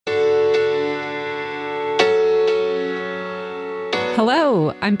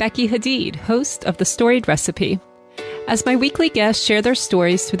Hello, I'm Becky Hadid, host of The Storied Recipe. As my weekly guests share their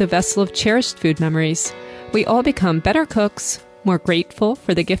stories through the vessel of cherished food memories, we all become better cooks, more grateful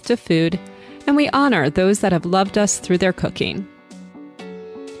for the gift of food, and we honor those that have loved us through their cooking.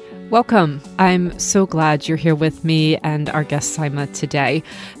 Welcome. I'm so glad you're here with me and our guest Saima today.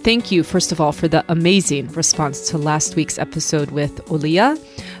 Thank you, first of all, for the amazing response to last week's episode with Olia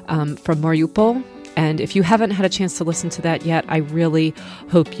from Mariupol. And if you haven't had a chance to listen to that yet, I really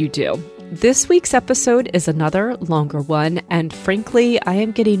hope you do. This week's episode is another longer one, and frankly, I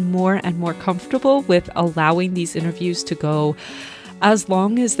am getting more and more comfortable with allowing these interviews to go as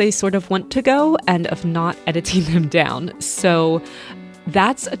long as they sort of want to go and of not editing them down. So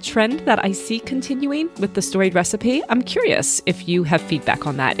that's a trend that I see continuing with The Storied Recipe. I'm curious if you have feedback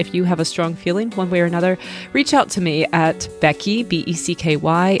on that. If you have a strong feeling one way or another, reach out to me at Becky,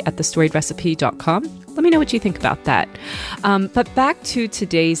 B-E-C-K-Y, at thestoriedrecipe.com. Let me know what you think about that. But back to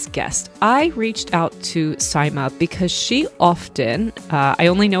today's guest. I reached out to Saima because she often, I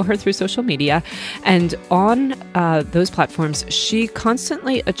only know her through social media, and on those platforms, she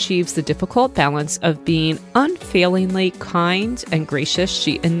constantly achieves the difficult balance of being unfailingly kind and gracious.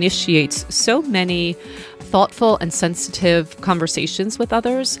 She initiates so many thoughtful and sensitive conversations with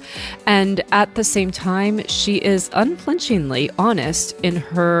others. And at the same time, she is unflinchingly honest in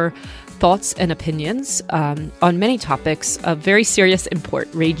her thoughts and opinions on many topics of very serious import,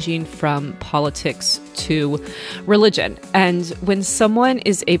 ranging from politics to religion. And when someone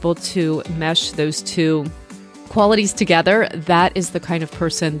is able to mesh those two qualities together, that is the kind of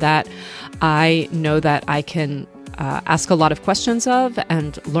person that I know that I can ask a lot of questions of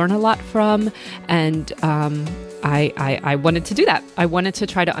and learn a lot from. And I wanted to do that. I wanted to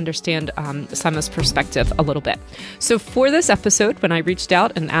try to understand Saima's perspective a little bit. So for this episode, when I reached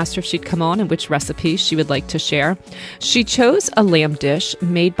out and asked her if she'd come on and which recipe she would like to share, she chose a lamb dish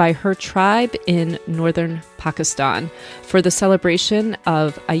made by her tribe in northern Pakistan for the celebration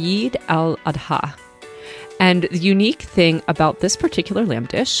of Eid al-Adha. And the unique thing about this particular lamb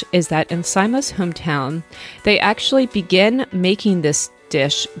dish is that in Saima's hometown, they actually begin making this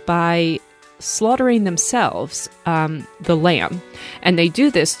dish by slaughtering themselves the lamb. And they do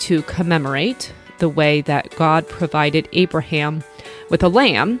this to commemorate the way that God provided Abraham with a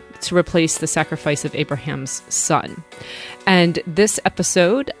lamb to replace the sacrifice of Abraham's son. And this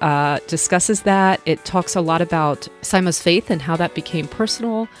episode discusses that. It talks a lot about Saima's faith and how that became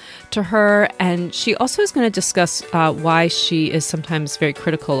personal to her. And she also is going to discuss why she is sometimes very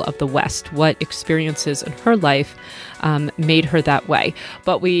critical of the West, what experiences in her life made her that way.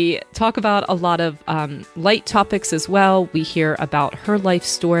 But we talk about a lot of light topics as well. We hear about her life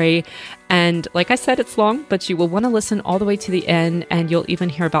story. And like I said, it's long, but you will want to listen all the way to the end. And you'll even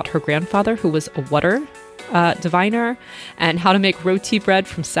hear about her grandfather, who was a water diviner, and how to make roti bread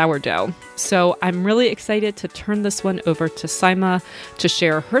from sourdough. So I'm really excited to turn this one over to Saima to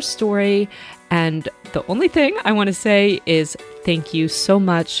share her story. And the only thing I want to say is thank you so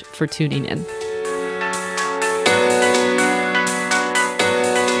much for tuning in.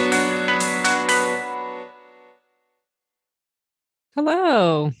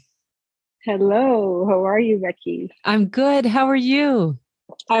 Hello. Hello. How are you, Becky? I'm good. How are you?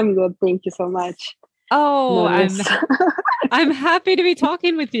 I'm good. Thank you so much. Oh, I'm happy to be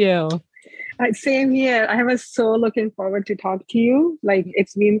talking with you. Same here. I was so looking forward to talk to you. Like,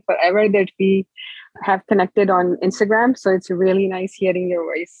 it's been forever that we have connected on Instagram, so it's really nice hearing your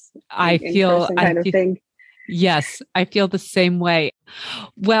voice. Yes, I feel the same way.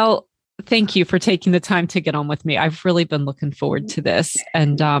 Well, thank you for taking the time to get on with me. I've really been looking forward to this.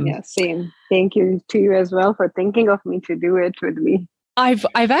 And yeah, same. Thank you to you as well for thinking of me to do it with me. I've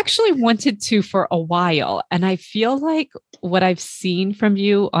actually wanted to for a while, and I feel like what I've seen from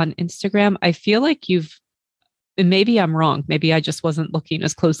you on Instagram, I feel like and maybe I'm wrong, maybe I just wasn't looking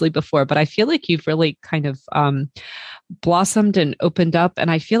as closely before, but I feel like you've really kind of blossomed and opened up, and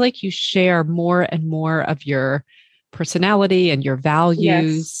I feel like you share more and more of your personality and your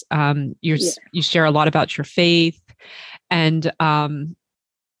values. Yes. You share a lot about your faith, and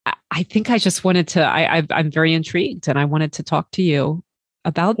I think I just wanted to, I'm very intrigued, and I wanted to talk to you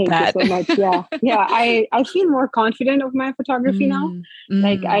about that. Thank you so much. Yeah. I feel more confident of my photography now.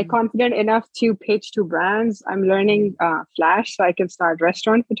 Like, I'm confident enough to pitch to brands. I'm learning Flash so I can start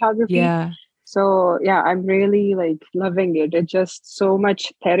restaurant photography. Yeah. So yeah, I'm really like loving it. It's just so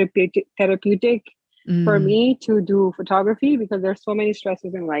much therapeutic for me to do photography, because there's so many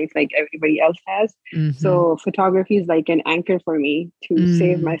stresses in life like everybody else has. So photography is like an anchor for me to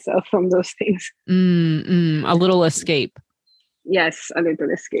save myself from those things. A little escape. Yes, a little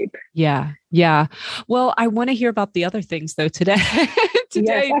escape. Yeah. Yeah. Well, I want to hear about the other things though today. Yes,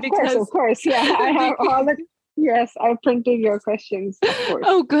 today of course. Yeah, I have all the, yes, I printed your questions, of course.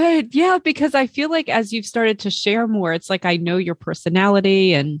 Oh, good. Yeah. Because I feel like as you've started to share more, it's like I know your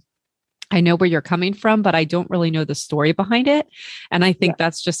personality and I know where you're coming from, but I don't really know the story behind it. And I think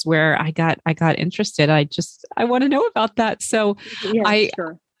that's just where I got interested. I want to know about that. So yes, I,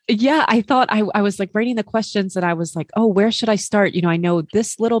 sure. yeah, I thought I was like writing the questions and I was like, oh, where should I start? I know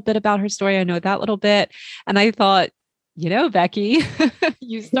this little bit about her story. I know that little bit. And I thought, Becky,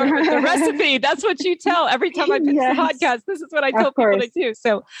 you start with the recipe. That's what you tell every time I pitch the podcast. This is what I tell people to do.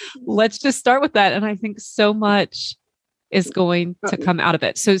 So let's just start with that. And I think so much is going to come out of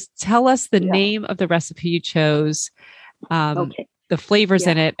it. So tell us the name of the recipe you chose, the flavors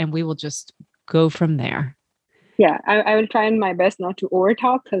in it, and we will just go from there. Yeah, I will try my best not to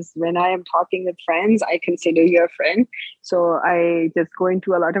overtalk, because when I am talking with friends, I consider you a friend. So I just go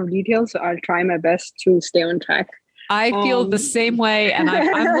into a lot of details. So I'll try my best to stay on track. I feel the same way, and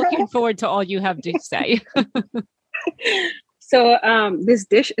I'm looking forward to all you have to say. So this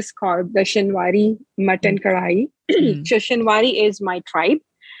dish is called the Shinwari Mutton Kadai. So Shinwari is my tribe.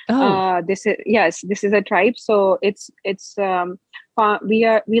 This is a tribe. So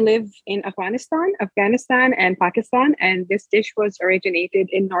we live in Afghanistan and Pakistan, and this dish was originated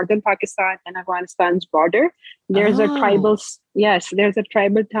in northern Pakistan and Afghanistan's border. There's a tribal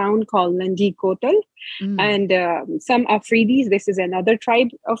town called Nanji Kotal, and some Afridis. This is another tribe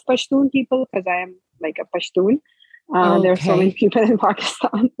of Pashtun people, because I am like a Pashtun. There are so many people in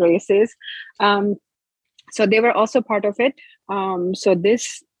Pakistan races. So they were also part of it. So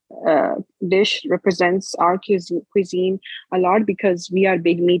this dish represents our cuisine a lot, because we are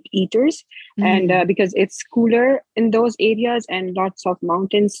big meat eaters, and because it's cooler in those areas and lots of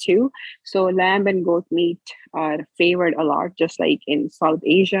mountains too. So lamb and goat meat are favored a lot, just like in South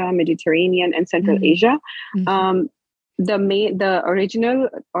Asia, Mediterranean, and Central Asia. The original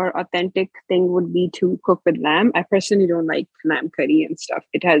or authentic thing would be to cook with lamb. I personally don't like lamb curry and stuff.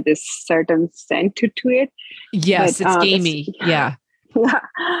 It has this certain scent to it. Yes, but, it's gamey. Yeah.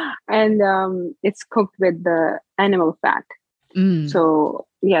 And it's cooked with the animal fat. So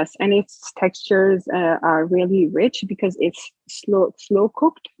yes, and its textures are really rich because it's slow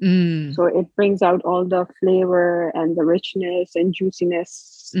cooked. So it brings out all the flavor and the richness and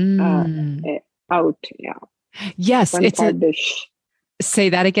juiciness out. Yeah. Yes, it's a dish. Say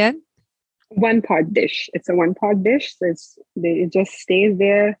that again. One pot dish. It's a one pot dish. So it just stays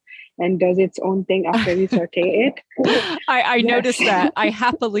there and does its own thing after we saute it. I noticed that. I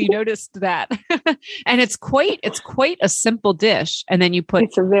happily noticed that. And it's quite a simple dish. And then you put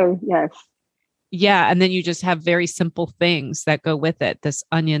Yeah, and then you just have very simple things that go with it. This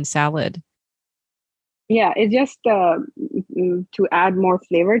onion salad. Yeah, it's just to add more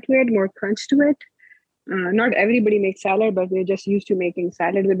flavor to it, more crunch to it. Not everybody makes salad, but we're just used to making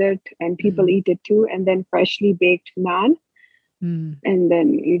salad with it, and people eat it too. And then freshly baked naan, and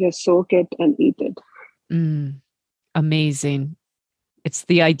then you just soak it and eat it. Amazing! It's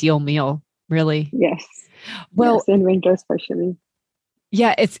the ideal meal, really. Yes. Well, in winter especially.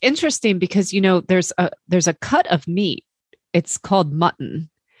 Yeah, it's interesting because there's a cut of meat. It's called mutton.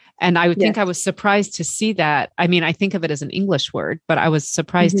 And I would think I was surprised to see that. I mean, I think of it as an English word, but I was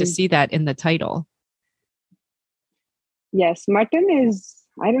surprised to see that in the title. Yes, mutton is,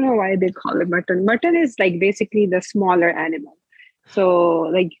 I don't know why they call it mutton. Mutton is like basically the smaller animal. So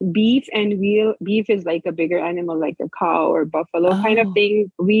like beef is like a bigger animal, like a cow or buffalo kind of thing.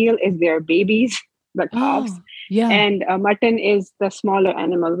 Veal is their babies, the calves. And mutton is the smaller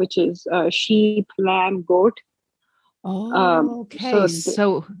animal, which is sheep, lamb, goat. Okay.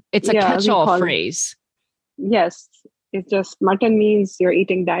 So it's a catch-all phrase. Yes. It's just mutton means you're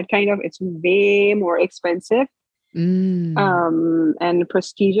eating that kind of, it's way more expensive. And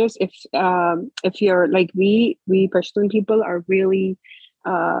prestigious. If you're like we Pashtun people are really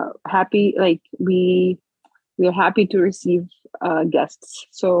happy, like we're happy to receive guests.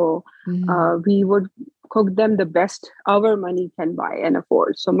 So we would cook them the best our money can buy and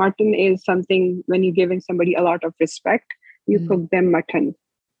afford. So mutton is something, when you're giving somebody a lot of respect, you cook them mutton.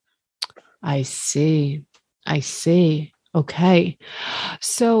 I see. Okay.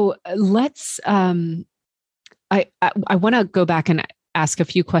 So let's I want to go back and ask a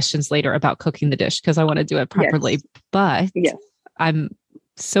few questions later about cooking the dish, because I want to do it properly. But I'm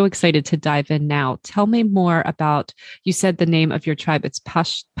so excited to dive in now. Tell me more about, you said the name of your tribe. It's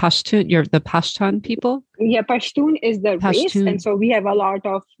Pashtun. You're the Pashtun people? Yeah, Pashtun is the race. And so we have a lot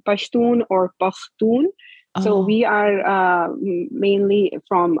of Pashtun or Pashtun. So Oh, we are mainly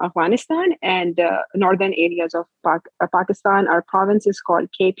from Afghanistan and northern areas of Pakistan. Our province is called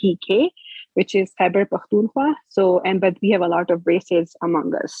KPK, which is Khyber Pakhtunkhwa. So, but we have a lot of races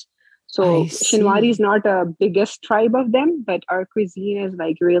among us. I So Shinwari is see. not a biggest tribe of them, but our cuisine is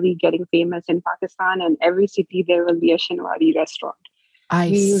like really getting famous in Pakistan. And every city there will be a Shinwari restaurant. I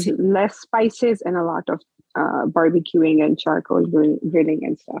We use see. less spices and a lot of barbecuing and charcoal grilling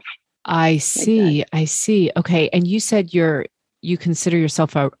and stuff I like that. see. I see. Okay. And you said you consider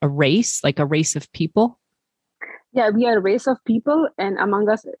yourself a race, like a race of people? Yeah, we are a race of people, and among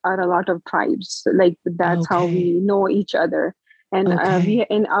us are a lot of tribes. Like that's how Okay. we know each other. And we Okay.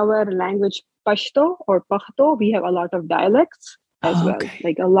 in our language Pashto or Pakhto, we have a lot of dialects as well, Okay.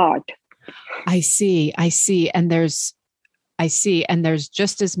 like a lot. I see. I see. I see. And there's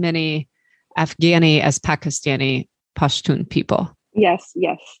just as many Afghani as Pakistani Pashtun people. Yes,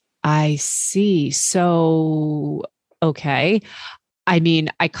 yes. I see. So, okay. I mean,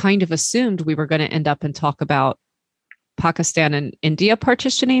 I kind of assumed we were going to end up and talk about Pakistan and India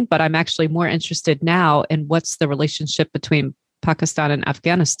partitioning, but I'm actually more interested now in what's the relationship between Pakistan and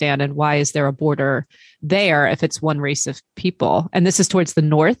Afghanistan and why is there a border there if it's one race of people? And this is towards the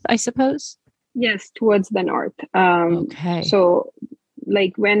north, I suppose. Yes, towards the north. Okay. So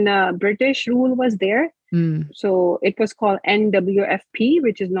like when British rule was there, Mm. so it was called NWFP,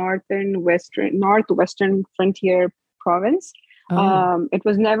 which is Northwestern Frontier Province. Oh, It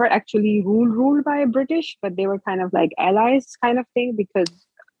was never actually ruled by a British, but they were kind of like allies, kind of thing, because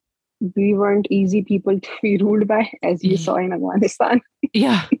we weren't easy people to be ruled by, as you saw in Afghanistan.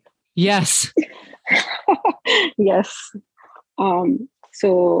 yeah. Yes. Yes.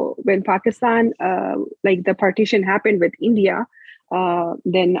 So when Pakistan, like the partition happened with India,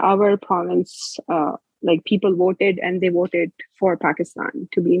 then our province, like people voted and they voted for Pakistan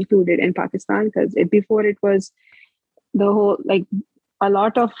to be included in Pakistan because before it was the whole like a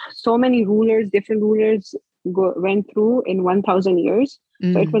lot of so many rulers, different rulers went through in 1,000 years.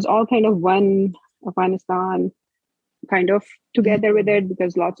 So it Mm. was all kind of one Afghanistan kind of together with Mm. it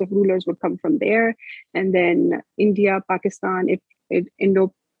because lots of rulers would come from there. And then India, Pakistan, it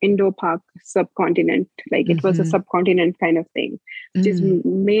Indo-Pak subcontinent, like it was a Mm-hmm. subcontinent kind of thing, which is Mm.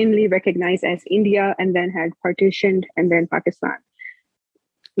 mainly recognized as India and then had partitioned and then Pakistan.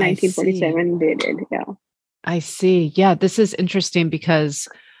 I see. 1947 they did, yeah. I see. Yeah, this is interesting because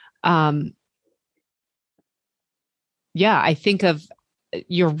um yeah, I think of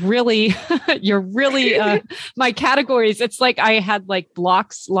you're really you're really my categories. It's like I had like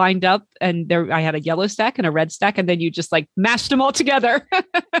blocks lined up and there I had a yellow stack and a red stack and then you just like mashed them all together.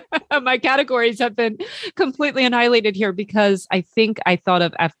 My categories have been completely annihilated here because I think I thought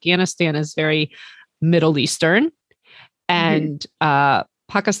of Afghanistan as very Middle Eastern Mhm. and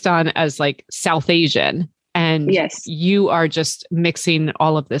Pakistan as like South Asian. And Yes. you are just mixing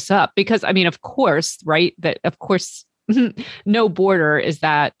all of this up because, I mean, of course, right? That, of course, no border is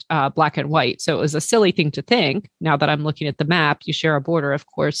that black and white. So it was a silly thing to think. Now that I'm looking at the map, you share a border, of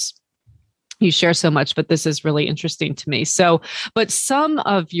course. You share so much, but this is really interesting to me. So, but some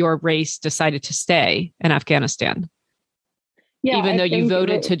of your race decided to stay in Afghanistan, Yeah, even I though you think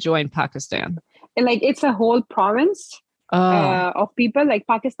voted to join Pakistan. like it's a whole province Ah, of people. Like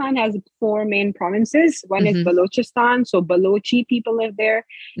Pakistan has four main provinces. One is mm-hmm, Balochistan, so Balochi people live there.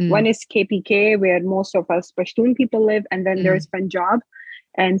 One mm, is KPK, where most of us Pashtun people live, and then mm, there's Punjab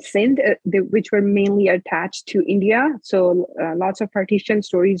and Sindh, which were mainly attached to India. So lots of partition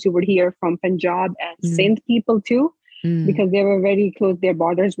stories you would hear from Punjab and mm, Sindh people too, mm. because they were very close. Their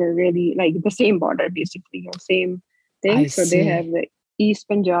borders were really like the same border, basically, or same thing. I So they have see. the East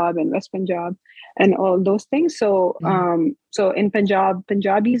Punjab and West Punjab and all those things. So, Mm, so in Punjab,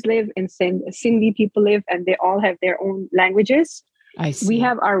 Punjabis live, in Sindh, Sindhi people live, and they all have their own languages. I We see.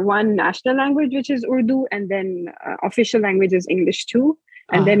 have our one national language, which is Urdu, and then official language is English too.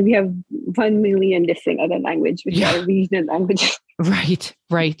 And Uh, then we have 1 million different other language, which are yeah. regional languages. Right,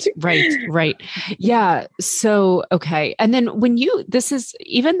 right, right, right. Yeah. So, okay. And then when this is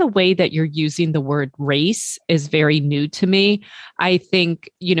even the way that you're using the word race is very new to me. I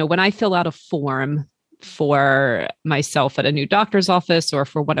think, when I fill out a form for myself at a new doctor's office or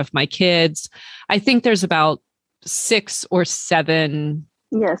for one of my kids, I think there's about 6 or 7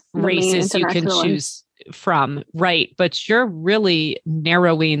 Yes, the main races you can international ones. choose from. Right. But you're really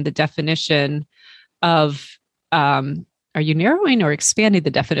narrowing the definition of, are you narrowing or expanding the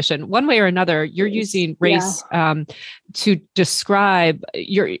definition one way or another? You're using Yeah. race to describe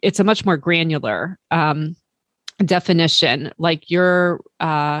it's a much more granular definition. Like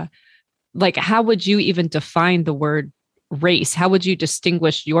how would you even define the word race? How would you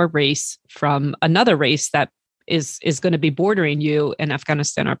distinguish your race from another race that is going to be bordering you in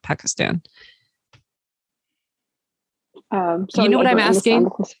Afghanistan or Pakistan? Sorry, you know what I'm don't understand asking? the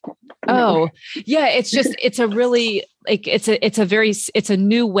question. Oh, yeah. It's a really like, it's a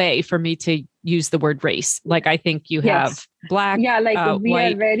new way for me to use the word race. Like, I think you have Yes. black, Yeah, like we are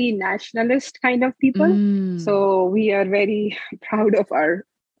white. very nationalist kind of people. So we are very proud of our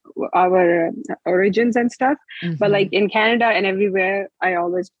origins and stuff. But like in Canada and everywhere, I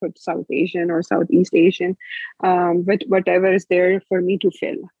always put South Asian or Southeast Asian, but whatever is there for me to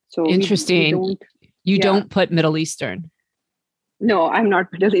fill. So Interesting. You don't put Middle Eastern. No, I'm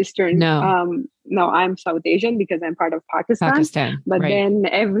not Middle Eastern. No. No, I'm South Asian because I'm part of Pakistan. But right. then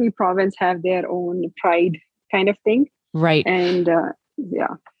every province have their own pride kind of thing. Right. And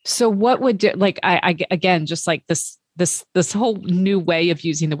So what would like I again, just like this whole new way of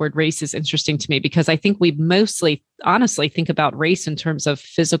using the word race is interesting to me, because I think we mostly honestly think about race in terms of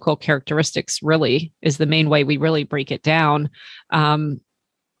physical characteristics, really is the main way we really break it down.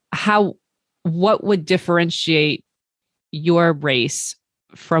 What would differentiate your race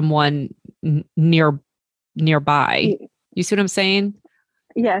from one nearby? You see what I'm saying?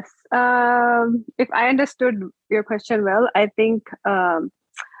 Yes. If I understood your question well, I think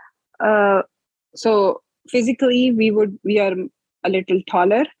so physically we are a little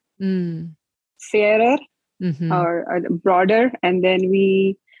taller, fairer, or broader, and then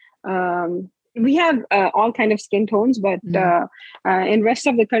we have all kind of skin tones, but in rest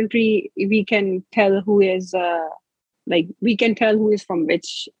of the country we can tell who is we can tell who is from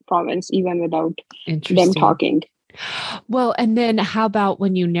which province even without them talking. Well, and then how about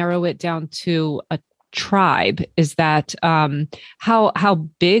when you narrow it down to a tribe? Is that how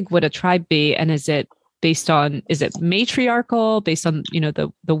big would a tribe be, and is it matriarchal, based on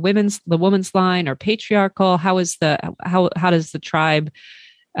the women's line, or patriarchal? How does the tribe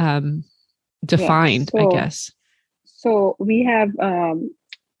defined? I guess. So we have.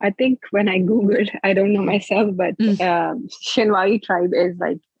 I think when I Googled, I don't know myself, but Shinwari tribe is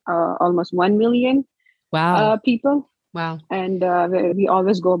like almost 1 million people. Wow. And we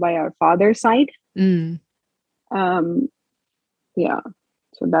always go by our father's side. So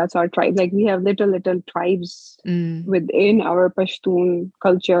that's our tribe. Like we have little tribes within our Pashtun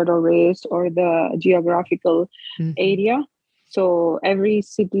culture or race or the geographical area. So every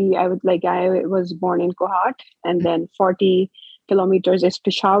city, I was born in Kohat, and then 40 kilometers is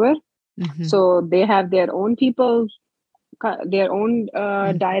Peshawar. So they have their own people, their own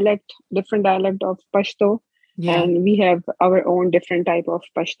dialect, different dialect of Pashto. Yeah. And we have our own different type of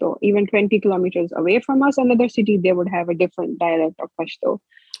Pashto. Even 20 kilometers away from us, another city, they would have a different dialect of Pashto.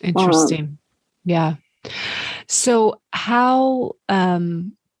 Interesting. Yeah. So how,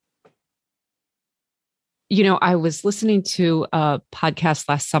 I was listening to a podcast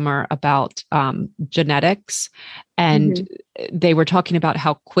last summer about genetics, and they were talking about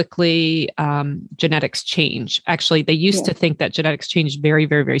how quickly genetics change. Actually, they used to think that genetics changed very,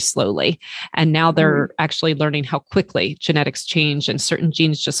 very, very slowly. And now they're actually learning how quickly genetics change, and certain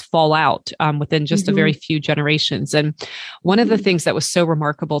genes just fall out within just a very few generations. And one of the things that was so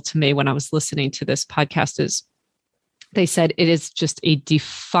remarkable to me when I was listening to this podcast is they said it is just a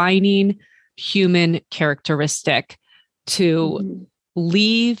defining human characteristic to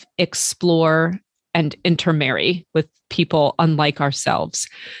leave, explore, and intermarry with people unlike ourselves.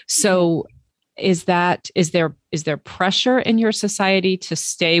 So is there pressure in your society to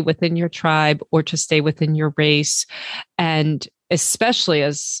stay within your tribe or to stay within your race? And especially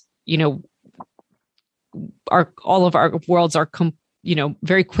as, all of our worlds are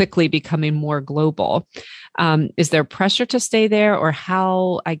very quickly becoming more global. Is there pressure to stay there, or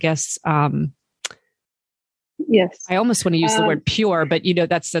how, I guess, yes. I almost want to use the word pure, but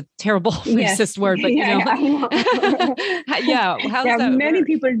that's a terrible racist word, but how does that many work?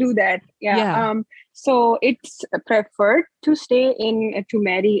 people do that. So it's preferred to stay to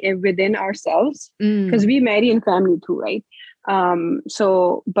marry within ourselves, because we marry in family too, right?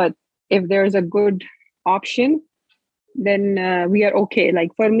 But if there's a good option, then we are okay.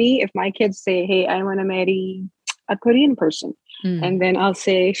 Like for me, if my kids say, hey, I want to marry a Korean person, and then I'll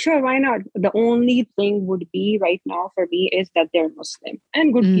say, sure, why not? The only thing would be right now for me is that they're Muslim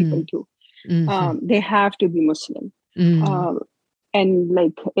and good people too. They have to be Muslim. And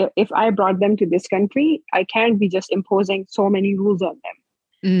like, if I brought them to this country, I can't be just imposing so many rules on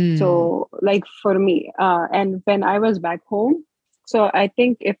them. So like for me, and when I was back home, so I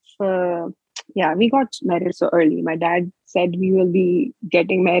think we got married so early. My dad said we will be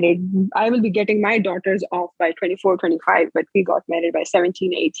getting married. I will be getting my daughters off by 24, 25, but we got married by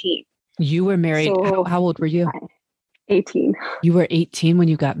 17, 18. You were married. So, how old were you? 18. You were 18 when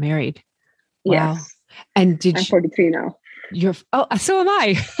you got married. Wow. Yes. And I'm 43 now. So am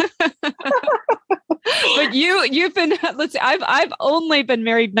I. But you've been, let's see, I've only been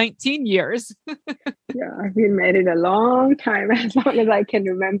married 19 years. Yeah, I've been married a long time, as long as I can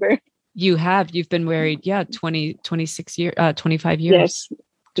remember. You've been married. Yeah. 26 years, 25 years, Yes.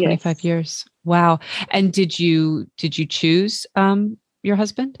 25 Yes. years. Wow. And did you choose, your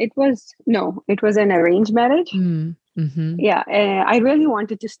husband? It was an arranged marriage. Mm-hmm. Yeah, I really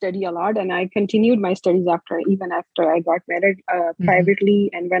wanted to study a lot, and I continued my studies even after I got married privately.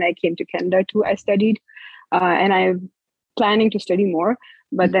 And when I came to Canada too, I studied, and I'm planning to study more.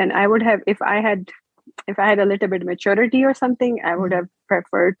 But then I would have, if I had a little bit of maturity or something, I would have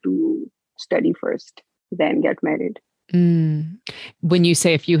preferred to study first, then get married. Mm. When you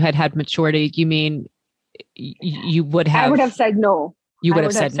say if you had maturity, you mean you would have? I would have said no. You would I have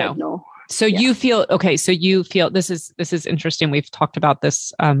would said have said no. no. So Yeah. you feel okay. So you feel this is interesting. We've talked about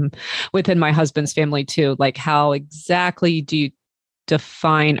this within my husband's family too. Like, how exactly do you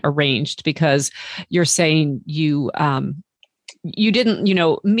define arranged? Because you're saying you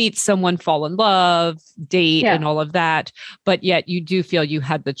didn't, meet someone, fall in love, date, Yeah. and all of that, but yet you do feel you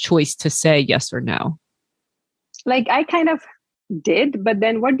had the choice to say yes or no. Like, I kind of did, but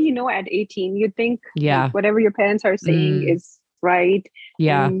then what do you know at 18? You think like Yeah. whatever your parents are saying is right.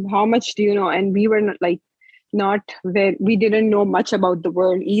 Yeah. And how much do you know? And we were not there. We didn't know much about the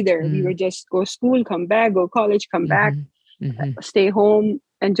world either. We were just go school, come back, go college, come back, stay home,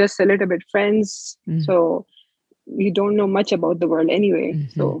 and just a little bit friends. So you don't know much about the world anyway.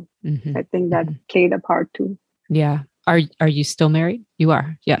 So I think that played a part too. Yeah. Are you still married? You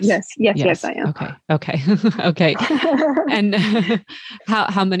are. Yes. Yes, I am. Okay. Okay. And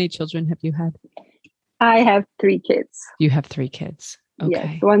how many children have you had? I have 3 kids. You have 3 kids. Okay.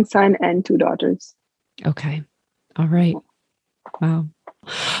 Yes, 1 son and 2 daughters. Okay. All right. Wow.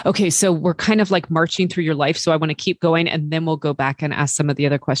 Okay. So we're kind of like marching through your life. So I want to keep going, and then we'll go back and ask some of the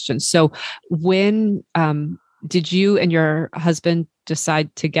other questions. So when did you and your husband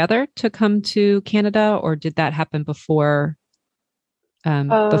decide together to come to Canada, or did that happen before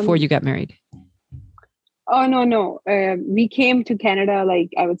you got married? Oh, no. We came to Canada,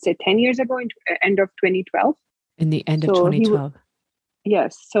 I would say 10 years ago, in end of 2012. In the end of 2012.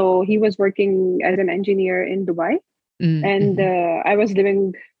 Yes. So he was working as an engineer in Dubai. And I was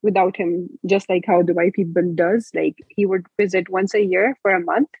living without him, just like how Dubai people does. Like, he would visit once a year for a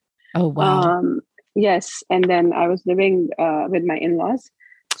month. Oh, wow. Yes. And then I was living with my in-laws.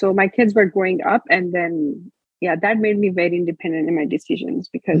 So my kids were growing up, and then, yeah, that made me very independent in my decisions,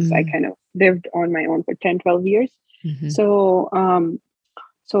 because I kind of lived on my own for 10, 12 years. So,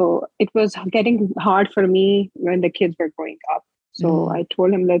 so it was getting hard for me when the kids were growing up. So I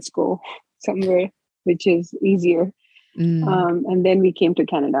told him, let's go somewhere which is easier. And then we came to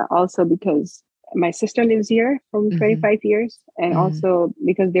Canada, also because my sister lives here from 25 years, and also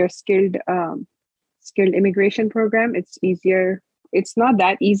because they're skilled immigration program. It's easier. It's not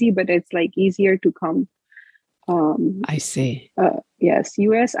that easy, but it's like easier to come. I see. Yes,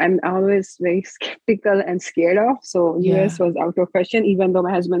 US, I'm always very skeptical and scared of. So US was out of question, even though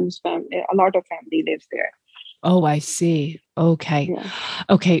my husband's family, a lot of family lives there. Oh, I see. Okay. Yeah.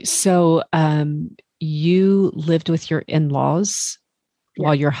 Okay. So you lived with your in-laws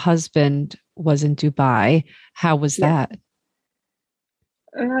while your husband was in Dubai. How was that?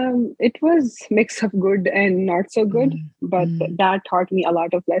 It was mix of good and not so good, but that taught me a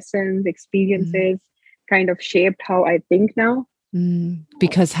lot of lessons, experiences, kind of shaped how I think now.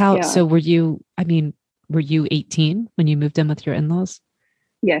 Because so were you 18 when you moved in with your in-laws?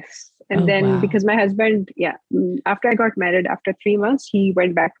 Yes. And then because my husband, after I got married, after 3 months, he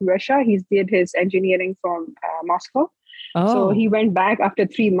went back to Russia. He did his engineering from Moscow. Oh. So he went back after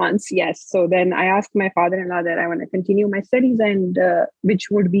 3 months. Yes. So then I asked my father-in-law that I want to continue my studies, and which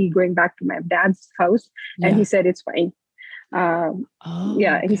would be going back to my dad's house. And he said, it's fine.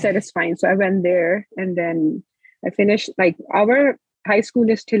 He said, it's fine. So I went there, and then I finished, our high school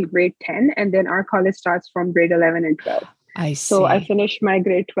is till grade 10. And then our college starts from grade 11 and 12. I see. So I finished my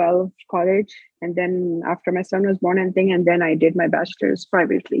grade 12 college, and then after my son was born and then I did my bachelor's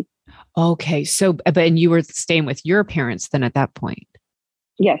privately. Okay. So, and you were staying with your parents then at that point?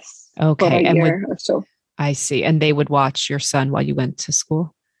 Yes. Okay. For a year or so. I see. And they would watch your son while you went to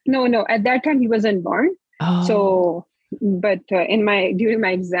school? No. At that time, he wasn't born. Oh. So, but during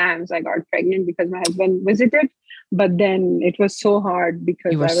my exams, I got pregnant because my husband visited. But then it was so hard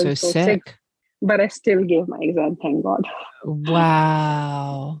because I was so sick. But I still gave my exam, thank God.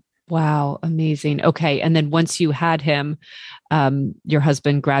 Wow. Amazing. Okay. And then once you had him, your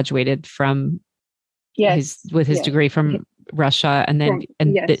husband graduated from Yes, with his yes. degree from Russia, and then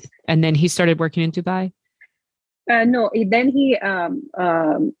Yes. and then he started working in Dubai. No, then he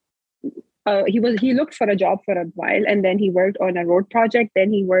looked for a job for a while, and then he worked on a road project.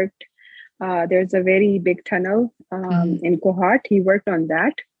 Then he worked. There's a very big tunnel in Kohat. He worked on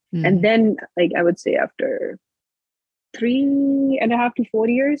that, and then, like, I would say after 3.5 to 4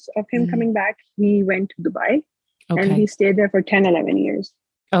 years of him coming back, he went to Dubai, and he stayed there for 10, 11 years.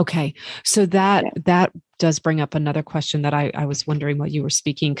 Okay. So that does bring up another question that I was wondering while you were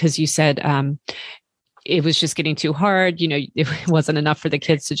speaking, because you said it was just getting too hard. You know, it wasn't enough for the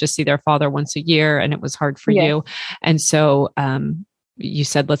kids to just see their father once a year, and it was hard for you. And so you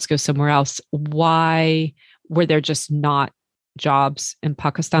said, let's go somewhere else. Why were there just not jobs in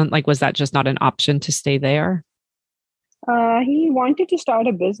Pakistan? Like, was that just not an option to stay there? He wanted to start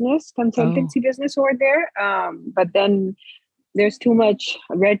a consultancy business over there. But then there's too much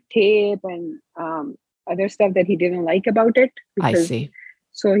red tape and other stuff that he didn't like about it. I see.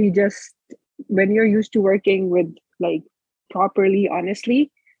 So he just, when you're used to working with, like, properly, honestly,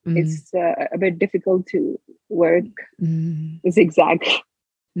 it's a bit difficult to work zigzag.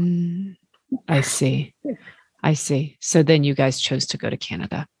 I see. So then you guys chose to go to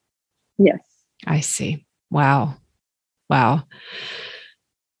Canada. Yes. I see. Wow.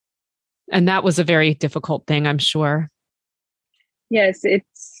 And that was a very difficult thing, I'm sure. Yes, it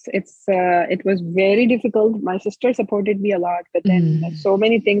was very difficult. My sister supported me a lot, but then so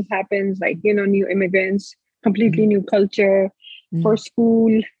many things happens, like, new immigrants, completely new culture for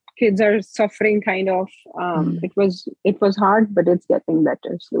school. Kids are suffering, kind of. It was hard, but it's getting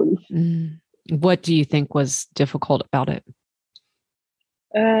better slowly. What do you think was difficult about it?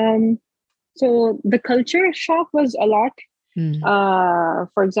 So the culture shock was a lot.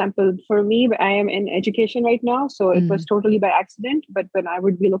 For example, for me, I am in education right now, so it was totally by accident. But when I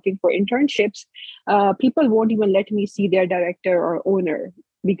would be looking for internships, people won't even let me see their director or owner,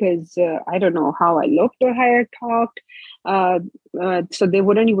 because I don't know how I looked or how I talked. So they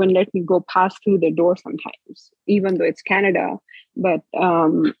wouldn't even let me go pass through the door sometimes, even though it's Canada. But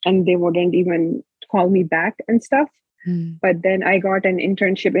and they wouldn't even call me back and stuff. But then I got an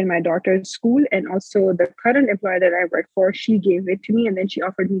internship in my daughter's school, and also the current employer that I work for, she gave it to me, and then she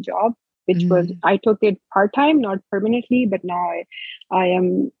offered me a job, which was, I took it part-time, not permanently, but now I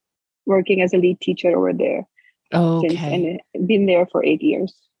am working as a lead teacher over there. And been there for 8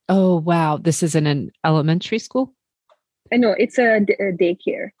 years. Oh, wow. This is in an elementary school? No, it's a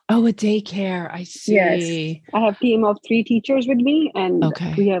daycare. Oh, a daycare. I see. Yes. I have a team of 3 teachers with me, and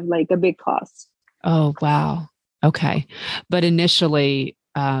we have, like, a big class. Oh, wow. Okay. But initially,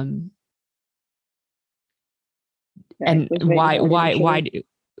 and why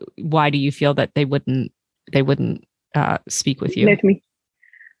do you feel that they wouldn't speak with you?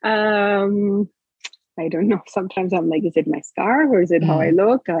 I don't know. Sometimes I'm like, is it my scar, or is it how I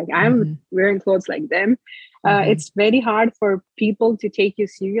look? Like, I'm wearing clothes like them. It's very hard for people to take you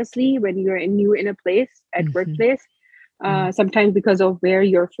seriously when you're new in a place, at workplace. Sometimes because of where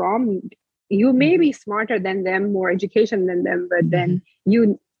you're from. You may be smarter than them, more education than them, but then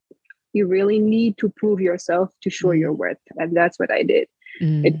you really need to prove yourself to show your worth. And that's what I did.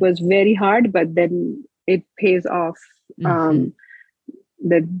 It was very hard, but then it pays off,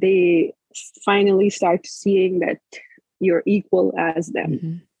 that they finally start seeing that you're equal as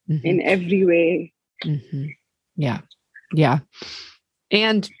them in every way. Yeah.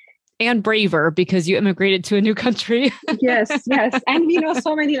 And braver, because you immigrated to a new country. Yes. And we know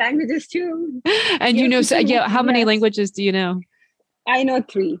so many languages too. And how many languages do you know? I know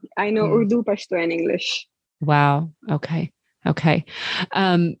 3. I know Urdu, Pashto, and English. Wow. Okay.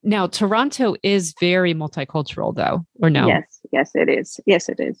 Now, Toronto is very multicultural, though, or no? Yes, it is. Yes,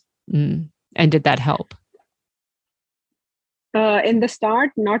 it is. And did that help? In the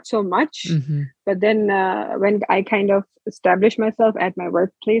start, not so much. But then when I kind of established myself at my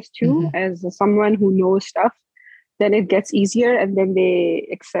workplace too, as someone who knows stuff, then it gets easier. And then they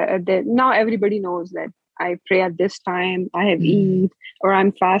accept that now everybody knows that I pray at this time, I have Eid, or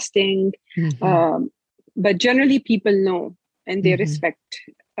I'm fasting. But generally people know, and they respect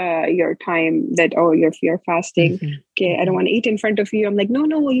your time, that, if you're fasting, okay, I don't want to eat in front of you. I'm like,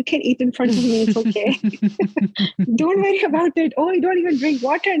 no, you can't eat in front of me. It's okay. Don't worry about it. Oh, you don't even drink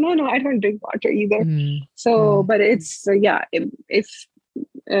water? No, I don't drink water either. So, but it's, if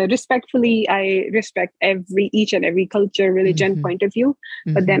respectfully, I respect each and every culture, religion point of view,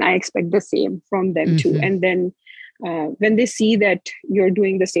 but then I expect the same from them too. And then when they see that you're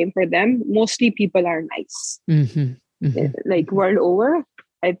doing the same for them, mostly people are nice. Like world over,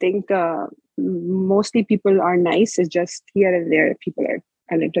 I think mostly people are nice. It's just here and there people are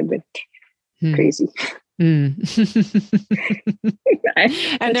a little bit crazy. And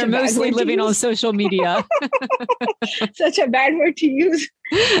they're mostly living on social media. Such a bad word to use.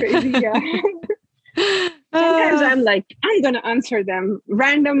 Crazy, yeah. Sometimes I'm like, I'm going to answer them.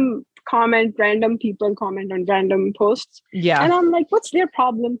 Random people comment on random posts. Yeah. And I'm like, what's their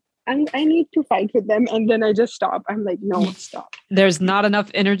problem? And I need to fight with them. And then I just stop. I'm like, no, stop. There's not enough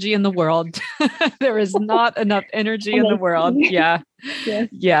energy in the world. There is not enough energy in the world. Yeah. Yes.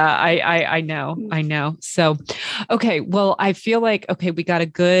 Yeah. I know. So, okay. Well, I feel like, we got a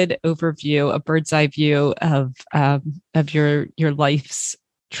good overview, a bird's eye view of your life's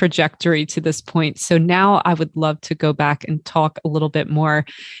trajectory to this point. So now I would love to go back and talk a little bit more.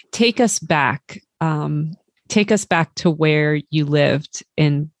 Take us back to where you lived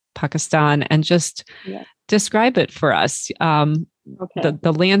in Pakistan and just describe it for us.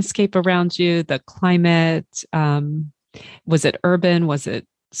 The landscape around you, the climate. Was it urban? Was it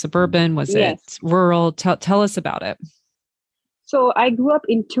suburban? Was it rural? Tell us about it. So I grew up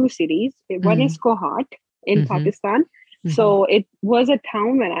in two cities. One is Kohat in Pakistan. So it was a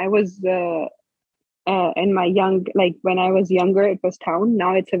town when I was when I was younger, it was town.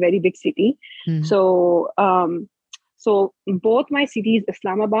 Now it's a very big city. So both my cities,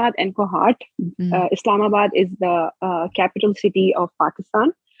 Islamabad and Kohat. Islamabad is the capital city of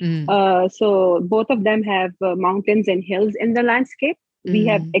Pakistan. So both of them have mountains and hills in the landscape. We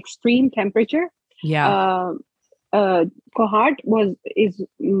have extreme temperature. Yeah. Kohat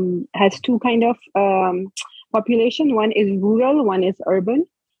has two kind of population. One is rural, one is urban.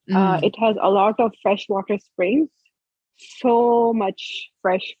 It has a lot of freshwater springs, so much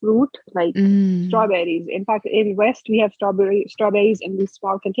fresh fruit, like strawberries. In fact, in West, we have strawberries in these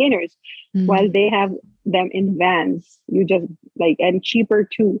small containers, while they have them in vans. You just and cheaper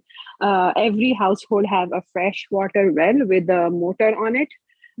too. Every household have a freshwater well with a motor on it.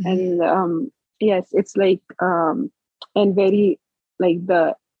 And yes, it's and very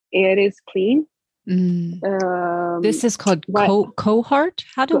the air is clean. This is called Kohat.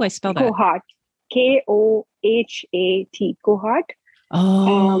 How do I spell that? Kohat. Kohat. Kohat.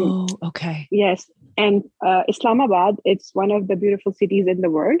 Oh, okay. Yes. And Islamabad, it's one of the beautiful cities in the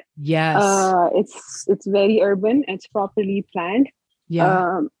world. Yes. It's very urban. It's properly planned.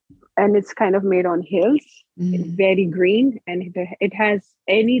 Yeah. And it's kind of made on hills. It's very green, and it has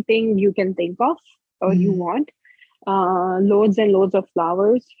anything you can think of or you want. Loads and loads of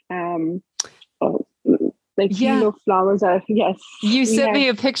flowers. Yellow flowers are, yes. You sent me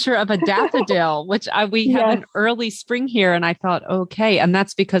a picture of a daffodil, which we have an early spring here. And I thought, okay. And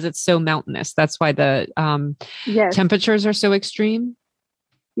that's because it's so mountainous. That's why the temperatures are so extreme.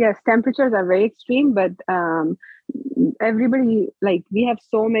 Yes, temperatures are very extreme, but everybody, we have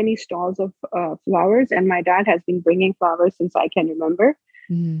so many stalls of flowers, and my dad has been bringing flowers since I can remember.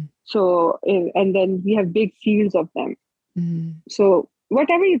 So, and then we have big fields of them. So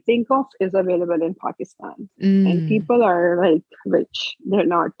whatever you think of is available in Pakistan. And people are rich. They're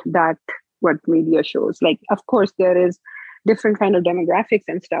not that what media shows. Of course, there is different kind of demographics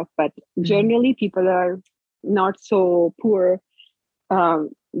and stuff, but generally people are not so poor.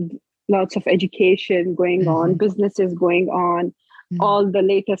 Lots of education going on, businesses going on, all the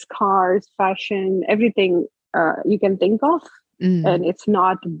latest cars, fashion, everything you can think of. And it's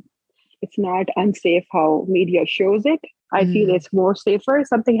not unsafe how media shows it. I feel it's more safer.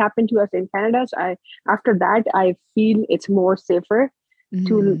 Something happened to us in Canada. So after that, I feel it's more safer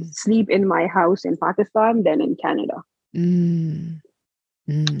to sleep in my house in Pakistan than in Canada.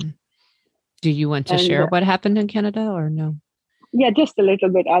 Do you want to share what happened in Canada or no? Yeah, just a little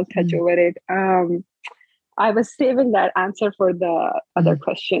bit. I'll touch over it. I was saving that answer for the other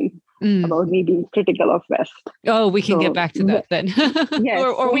question about me being critical of West. Oh, we can get back to that then. Yes.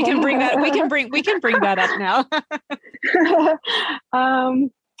 or we can bring that. We can bring that up now.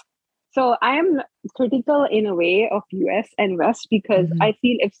 So I am critical in a way of US and West because I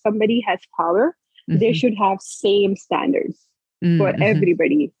feel if somebody has power, they should have same standards for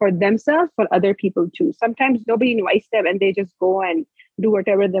everybody, for themselves, for other people too. Sometimes nobody invites them and they just go and do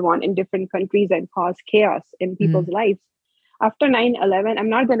whatever they want in different countries and cause chaos in people's lives. After 9/11, I'm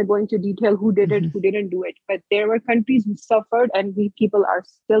not going to go into detail who did it, who didn't do it, but there were countries who suffered, and we people are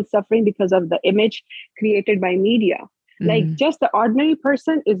still suffering because of the image created by media. Just the ordinary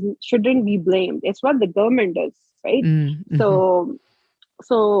person shouldn't be blamed. It's what the government does, right?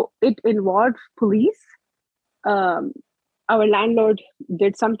 So it involved police. Our landlord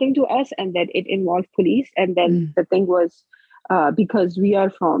did something to us, and then it involved police. And then the thing was, because we are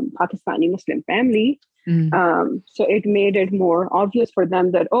from Pakistani Muslim family, so it made it more obvious for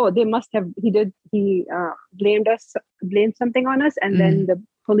them that, they must have, he blamed something on us. And then the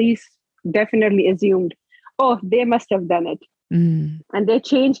police definitely assumed, oh, they must have done it. And they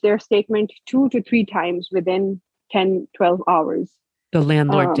changed their statement 2 to 3 times within 10, 12 hours. The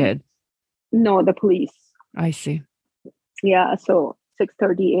landlord did? No, the police. I see. Yeah, so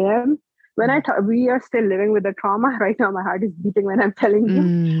 6:30 a.m. When we are still living with the trauma right now, my heart is beating when I'm telling you.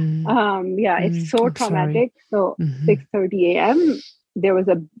 It's so traumatic. So 6:30 a.m. there was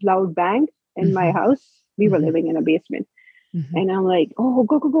a loud bang in my house. We were living in a basement. And I'm like, oh,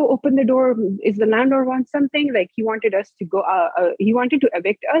 go, open the door. Is the landlord want something? Like he wanted us to go, he wanted to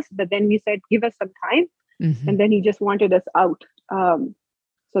evict us, but then we said, give us some time. And then he just wanted us out. So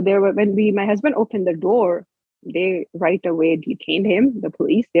when my husband opened the door, they right away detained him, the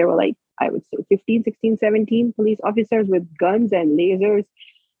police. There were like, I would say 15, 16, 17 police officers with guns and lasers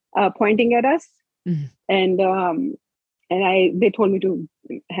pointing at us. And they told me to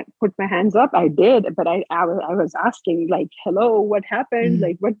put my hands up. I did, but I was asking like, hello, what happened?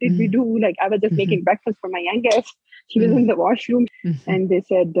 Like, what did we do? Like, I was just making breakfast for my youngest. She was in the washroom and they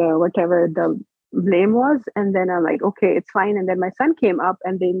said, whatever the blame was. And then I'm like, okay, it's fine. And then my son came up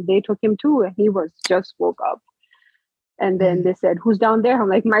and then they took him too. And he was just woke up. And then they said, who's down there? I'm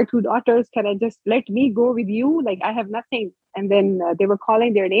like, my 2 daughters. Can I just let me go with you? Like, I have nothing. And then they were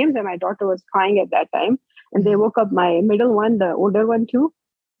calling their names and my daughter was crying at that time. And they woke up my middle one, the older one too.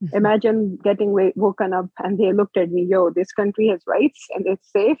 Imagine getting woken up and they looked at me, yo, this country has rights and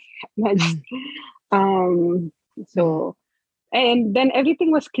it's safe. And then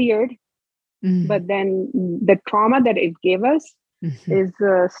everything was cleared. But then the trauma that it gave us is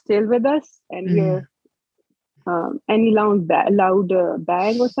still with us. And we're any loud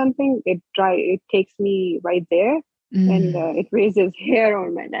bang or something, it takes me right there and it raises hair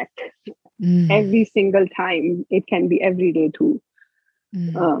on my neck every single time. It can be every day too.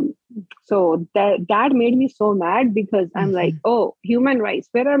 So that made me so mad because I'm like, oh, human rights,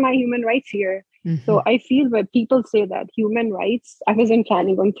 where are my human rights here? So I feel when people say that human rights, I wasn't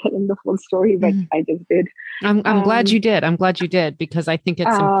planning on telling the full story, but I just did. I'm glad you did. I'm glad you did because I think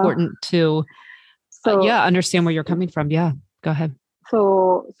it's important to understand where you're coming from. Yeah, go ahead.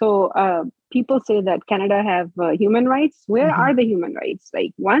 So people say that Canada have human rights. Where are the human rights?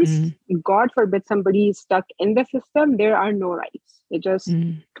 Like once, God forbid, somebody is stuck in the system, there are no rights. It's just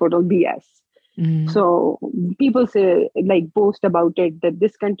total BS. So people say, like, boast about it, that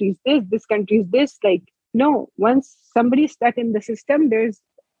this country is this. Like, no, once somebody's stuck in the system, there's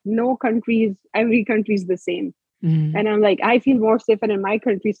no countries, every country is the same. And I'm like, I feel more safer in my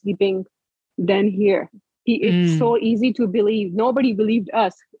country sleeping than here. It's so easy to believe. Nobody believed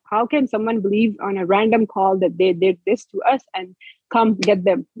us. How can someone believe on a random call that they did this to us and come get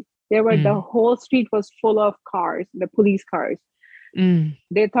them? The whole street was full of cars, the police cars.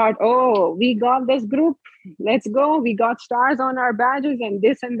 They thought, oh, we got this group. Let's go. We got stars on our badges and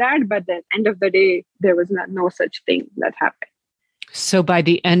this and that. But at the end of the day, there was no such thing that happened. So by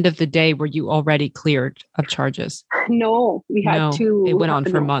the end of the day, were you already cleared of charges? No, we had to. It went on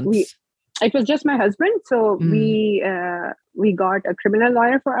for months. It was just my husband. So we got a criminal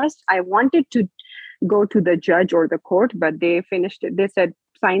lawyer for us. I wanted to go to the judge or the court, but they finished it. They said,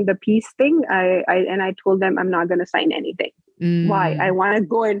 sign the peace thing. I told them I'm not going to sign anything. Why? I want to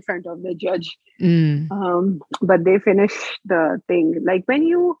go in front of the judge. But they finished the thing. Like when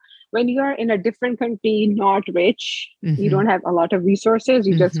you are in a different country, not rich, you don't have a lot of resources,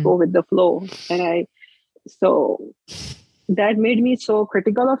 you just go with the flow. So that made me so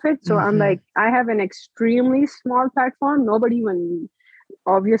critical of it. So I'm like, I have an extremely small platform. Nobody even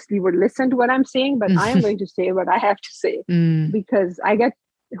obviously would listen to what I'm saying, but I am going to say what I have to say because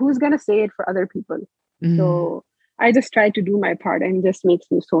who's going to say it for other people? So I just try to do my part and it just makes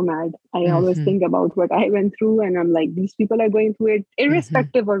me so mad. I always think about what I went through and I'm like, these people are going through it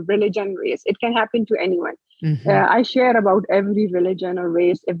irrespective of religion, race. It can happen to anyone. I share about every religion or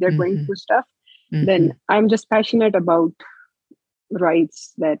race if they're going through stuff. Then I'm just passionate about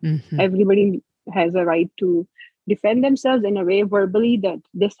rights, that everybody has a right to defend themselves in a way verbally that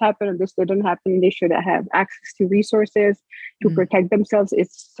this happened or this didn't happen. They should have access to resources to protect themselves.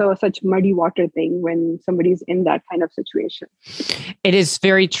 It's such muddy water thing when somebody's in that kind of situation. It is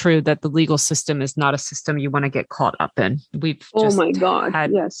very true that the legal system is not a system you want to get caught up in. We've oh my God,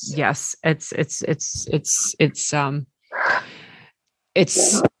 yes.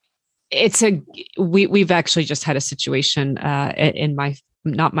 We've actually just had a situation in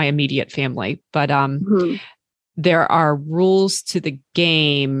not my immediate family, but there are rules to the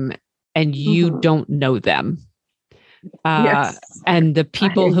game and you don't know them. And the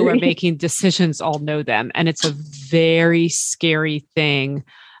people who are making decisions all know them. And it's a very scary thing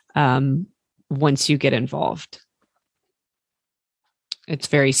once you get involved. It's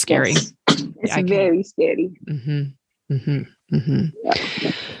very scary. Yes. It's very scary. Mm-hmm, mm-hmm, mm-hmm.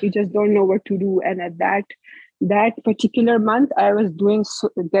 Yeah. You just don't know what to do. And at that particular month, I was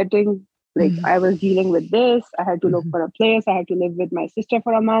getting like I was dealing with this. I had to look for a place. I had to live with my sister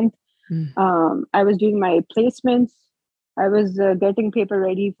for a month. I was doing my placements. I was getting paper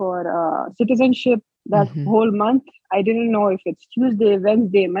ready for citizenship that whole month. I didn't know if it's Tuesday,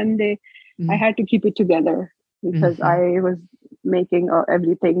 Wednesday, Monday. I had to keep it together because I was making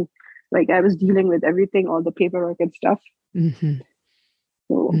everything, like I was dealing with everything, all the paperwork and stuff.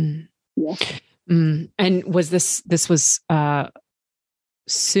 So, yeah. And was this was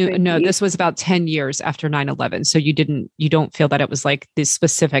soon? No, this was about 10 years after 9/11. So you don't feel that it was like this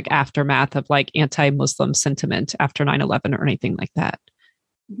specific aftermath of like anti-Muslim sentiment after 9/11 or anything like that?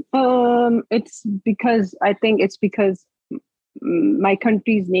 I think it's because my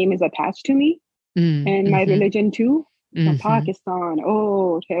country's name is attached to me and my religion too. Pakistan,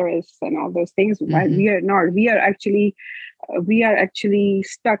 terrorists and all those things. We are not. We are actually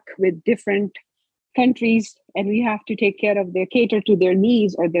stuck with different countries, and we have to cater to their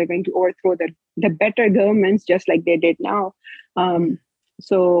needs, or they're going to overthrow the better governments, just like they did now. But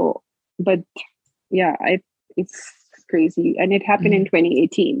yeah, it's crazy, and it happened in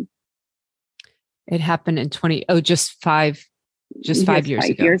 2018. It happened in just 5 years ago. 5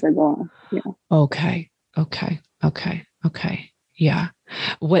 years ago. Yeah. Okay. Yeah.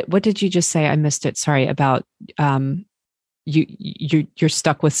 What did you just say? I missed it. Sorry about you're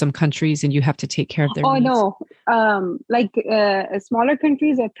stuck with some countries and you have to take care of their needs. No. Smaller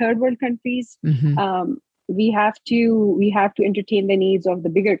countries or third world countries, we have to entertain the needs of the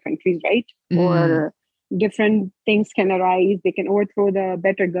bigger countries, right? Or different things can arise. They can overthrow the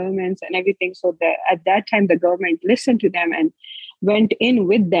better governments and everything. So that at that time, the government listened to them and went in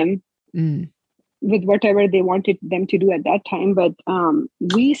with them with whatever they wanted them to do at that time. But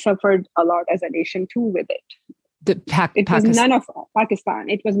we suffered a lot as a nation too with it. It was none of Pakistan.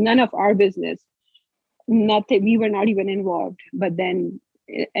 It was none of our business. Nothing. We were not even involved. But then,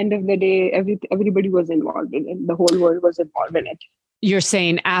 end of the day, everybody was involved in it. The whole world was involved in it. You're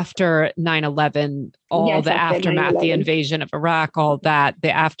saying after 9/11, the aftermath, 9/11. The invasion of Iraq, all that,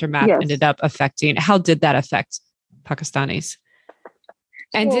 the aftermath ended up affecting. How did that affect Pakistanis?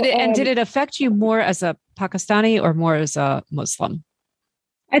 And did it affect you more as a Pakistani or more as a Muslim?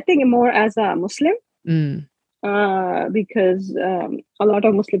 I think more as a Muslim, because a lot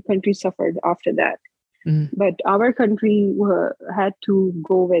of Muslim countries suffered after that. But our country had to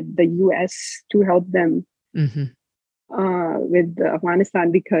go with the US to help them with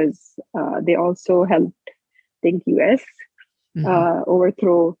Afghanistan, because they also helped, I think, US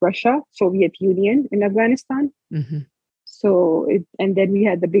overthrow Russia, Soviet Union in Afghanistan. So, and then we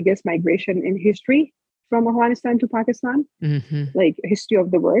had the biggest migration in history from Afghanistan to Pakistan, like history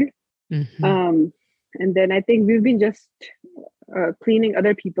of the world. And then I think we've been just cleaning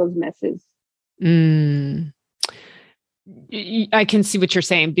other people's messes. I can see what you're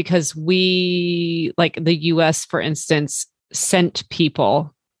saying, because we, like the US, for instance, sent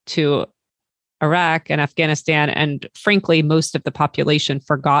people to Iraq and Afghanistan, and frankly, most of the population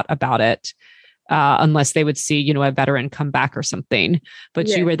forgot about it. Unless they would see, a veteran come back or something. But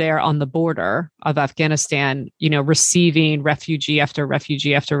you were there on the border of Afghanistan, receiving refugee after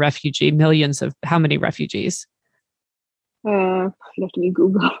refugee after refugee, millions of, how many refugees? Let me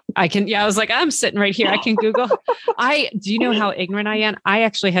Google. I was like, I'm sitting right here. I can Google. Do you know how ignorant I am? I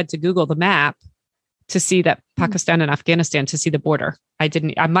actually had to Google the map to see that Pakistan and Afghanistan, to see the border. I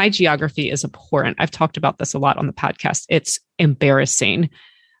didn't, my geography is abhorrent. I've talked about this a lot on the podcast. It's embarrassing.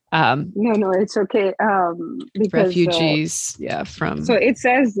 No, it's okay. Because refugees, So it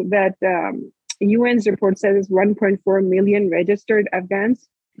says that UN's report says 1.4 million registered Afghans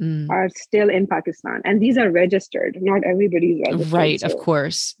are still in Pakistan, and these are registered. Not everybody's registered. Right, so, of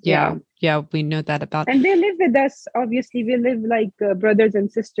course. Yeah, we know that about. And they live with us. Obviously, we live like brothers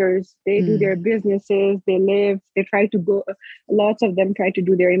and sisters. They do their businesses. They try to go. Lots of them try to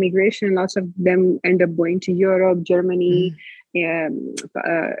do their immigration. Lots of them end up going to Europe, Germany.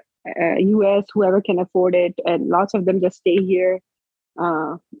 US, whoever can afford it, and lots of them just stay here.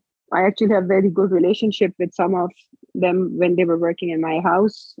 I actually have very good relationship with some of them when they were working in my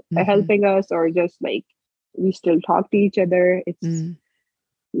house, helping us, or just like we still talk to each other. It's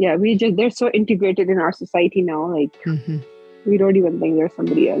they're so integrated in our society now. Like we don't even think there's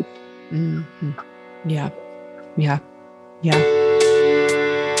somebody else.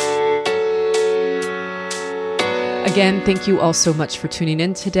 Again, thank you all so much for tuning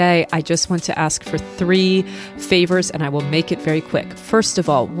in today. I just want to ask for 3 favors, and I will make it very quick. First of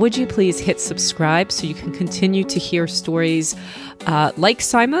all, would you please hit subscribe so you can continue to hear stories like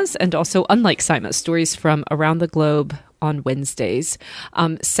Saima's and also unlike Saima's, stories from around the globe on Wednesdays.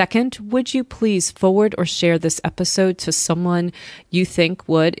 Second, would you please forward or share this episode to someone you think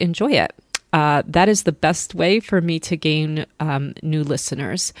would enjoy it? That is the best way for me to gain new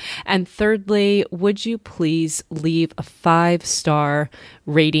listeners. And thirdly, would you please leave a 5-star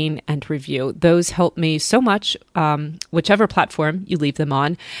rating and review? Those help me so much, whichever platform you leave them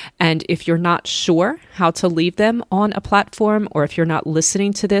on. And if you're not sure how to leave them on a platform, or if you're not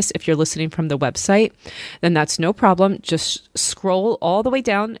listening to this, if you're listening from the website, then that's no problem. Just scroll all the way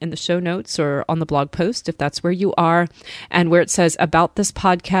down in the show notes or on the blog post, if that's where you are. And where it says about this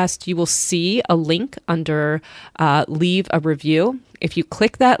podcast, you will see a link under leave a review. If you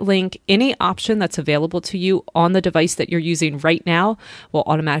click that link, any option that's available to you on the device that you're using right now will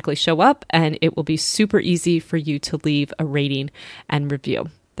automatically show up, and it will be super easy for you to leave a rating and review.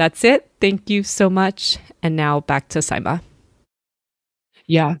 That's it. Thank you so much. And now back to Saima.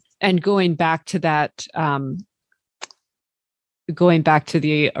 Yeah. And going back to that, going back to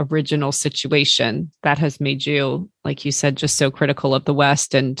the original situation that has made you, like you said, just so critical of the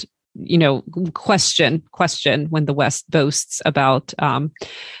West, and question when the West boasts about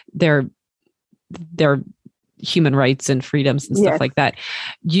their human rights and freedoms and stuff like that.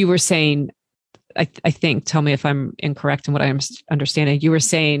 You were saying, I think, tell me if I'm incorrect in what I'm understanding. You were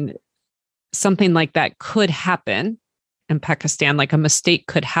saying something like that could happen in Pakistan, like a mistake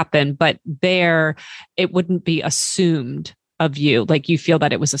could happen, but there it wouldn't be assumed of you. Like you feel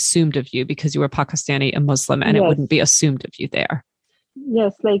that it was assumed of you because you were Pakistani and Muslim, and it wouldn't be assumed of you there.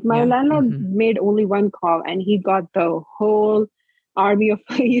 Yes, like my landlord made only one call and he got the whole army of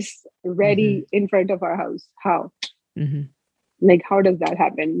police ready in front of our house. How? Like, how does that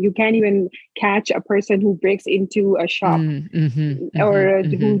happen? You can't even catch a person who breaks into a shop or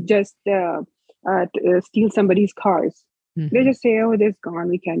who just steals somebody's cars. They just say, oh, this gone,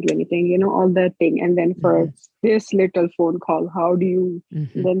 we can't do anything, all that thing. And then for this little phone call, how do you,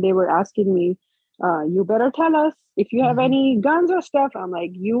 then they were asking me, you better tell us if you have any guns or stuff. I'm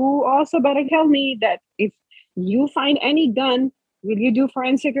like, you also better tell me that if you find any gun, will you do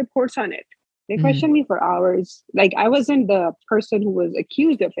forensic reports on it? They questioned me for hours. Like, I wasn't the person who was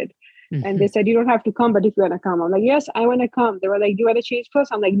accused of it. And they said, you don't have to come, but if you want to come. I'm like, yes, I want to come. They were like, do you want to change clothes?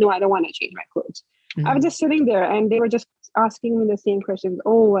 I'm like, no, I don't want to change my clothes. I was just sitting there and they were just asking me the same questions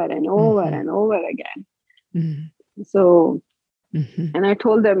over and over and over again. So, and I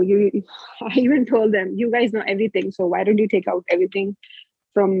told them, I even told them, you guys know everything. So why don't you take out everything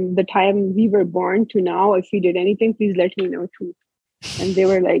from the time we were born to now? If you did anything, please let me know too. And they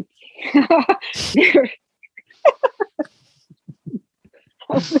were like,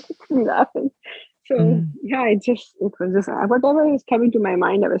 laughing. So it was just whatever was coming to my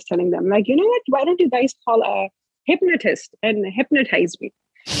mind, I was telling them, like, you know what, why don't you guys call a hypnotist and hypnotize me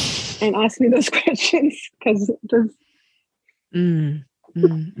and ask me those questions? Because it was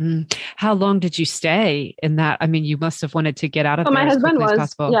How long did you stay in that? I mean, you must have wanted to get out of there as quickly as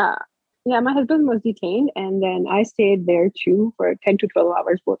possible. My husband was detained, and then I stayed there too for 10 to 12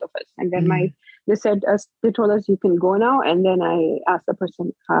 hours, both of us. And then they told us you can go now. And then I asked the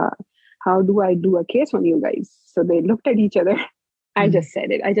person, how do I do a case on you guys? So they looked at each other. I just said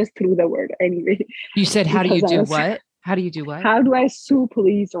it. I just threw the word anyway. You said, how do you do what? How do you do what? How do I sue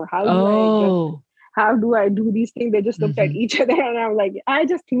police, or how do I do these things? They just looked at each other, and I'm like, I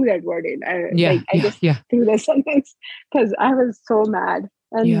just threw that word in. I just threw that sentence because I was so mad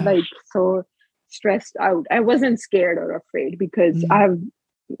and like so stressed out. I wasn't scared or afraid because I've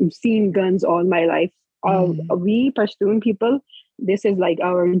seen guns all my life. We Pashtun people, this is like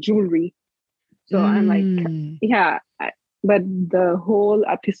our jewelry. So I'm like, but the whole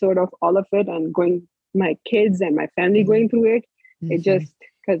episode of all of it and my kids and my family going through it, it just,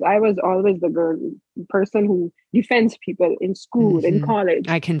 because I was always the person who defends people in school, in college.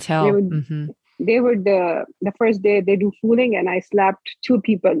 I can tell. They would the first day they do fooling, and I slapped 2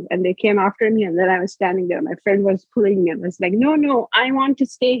 people and they came after me, and then I was standing there. My friend was pulling me and I was like, no, I want to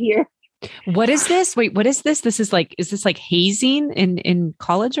stay here. What is this? Wait, what is this? Is this like hazing in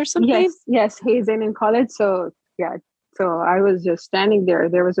college or something? Yes, hazing in college. So I was just standing there.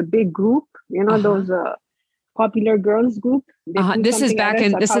 There was a big group, those popular girls group. This is back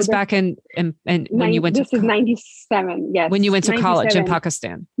in when you went to. This is 97. Yes, when you went to college in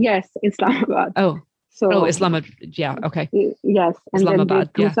Pakistan. Yes, Islamabad. Islamabad. Yeah. Okay. Yes, and Islamabad. Then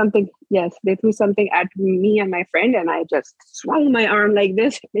they threw something. Yes, they threw something at me and my friend, and I just swung my arm like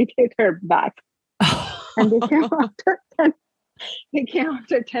this. They hit her back. And they came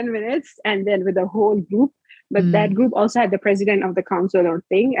after 10 minutes and then with a whole group. But that group also had the president of the council or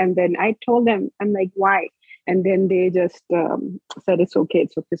thing. And then I told them, I'm like, why? And then they just said, it's okay,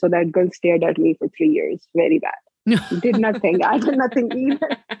 it's okay. So that girl stared at me for 3 years, very bad. Did nothing. I did nothing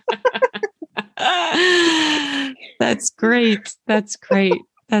either. That's great. That's great.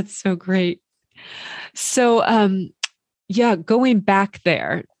 That's so great. So, yeah, going back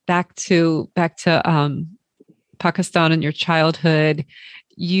there, back to Pakistan and your childhood,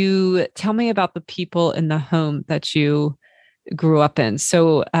 you tell me about the people in the home that you grew up in.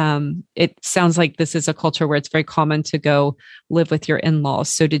 So it sounds like this is a culture where it's very common to go live with your in-laws.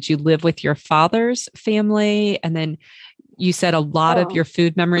 So did you live with your father's family? And then you said a lot of your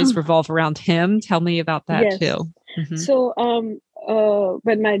food memories revolve around him. Tell me about that too. Mm-hmm. So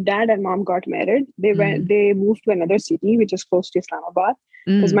when my dad and mom got married, they moved to another city, which is close to Islamabad,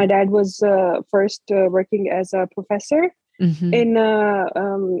 because my dad was first working as a professor in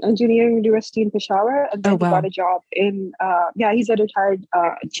engineering university in Peshawar, and then he got a job in he's a retired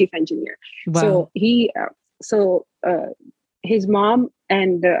chief engineer. So his mom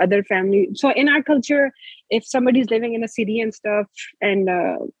and the other family. So in our culture, if somebody's living in a city and stuff, and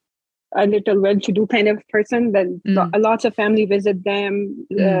a little well-to-do kind of person, then lots of family visit them,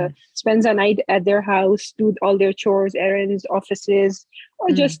 spends a night at their house, do all their chores, errands, offices, or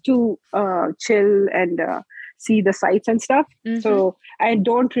just to chill and see the sights and stuff. So I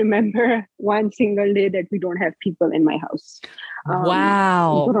don't remember one single day that we don't have people in my house.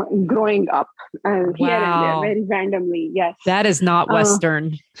 Wow. Growing up here and there, very randomly. Yes. That is not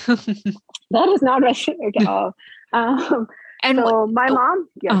Western. That is not Western at all. And so my mom,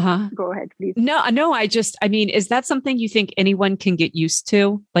 go ahead, please. No, I mean, is that something you think anyone can get used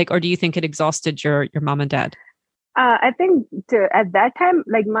to? Like, or do you think it exhausted your mom and dad? I think at that time,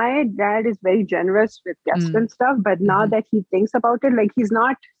 like my dad is very generous with guests and stuff, but now that he thinks about it, like he's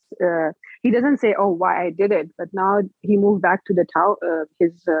not, he doesn't say, oh, why I did it. But now he moved back to the town,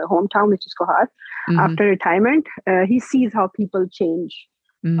 his hometown, which is Kohar, after retirement. He sees how people change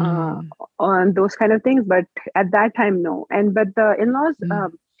on those kind of things. But at that time, no. But the in-laws,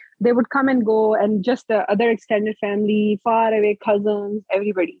 they would come and go, and just the other extended family, far away cousins,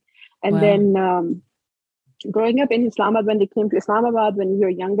 everybody. And then growing up in Islamabad, when they came to Islamabad, when we were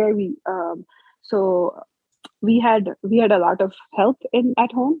younger, we had a lot of help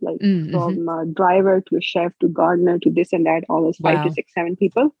at home, like from a driver to a chef to gardener to this and that, all those 5 to 6, 7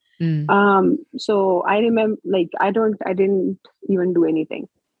 people. So I remember, like, I didn't even do anything.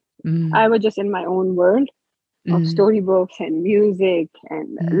 I was just in my own world of storybooks and music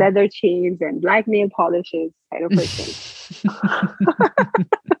and leather chains and black nail polishes kind of person.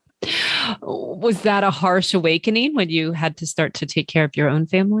 Was that a harsh awakening when you had to start to take care of your own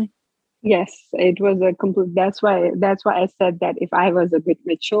family? Yes, it was a complete. That's why I said that if I was a bit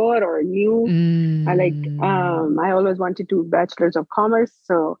mature or new, I always wanted to bachelor's of commerce.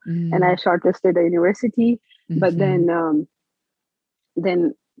 So, and I shortlisted a university, but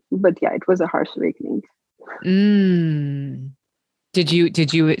it was a harsh awakening. Did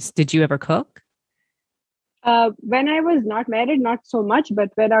you ever cook? When I was not married, not so much, but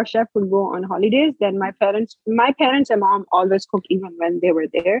when our chef would go on holidays, then my parents and mom always cooked even when they were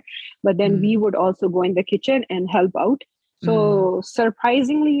there. But then we would also go in the kitchen and help out. So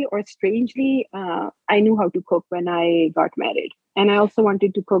surprisingly or strangely, I knew how to cook when I got married. And I also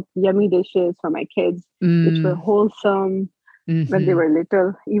wanted to cook yummy dishes for my kids, which were wholesome when they were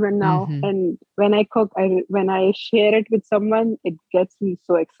little, even now. And when I cook, when I share it with someone, it gets me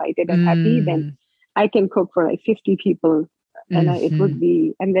so excited and happy. Then I can cook for like 50 people and it would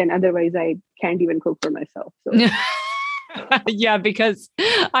be, and then otherwise I can't even cook for myself. So. Yeah, because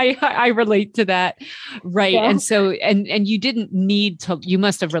I relate to that. Right. Yeah. And so, and you didn't need to, you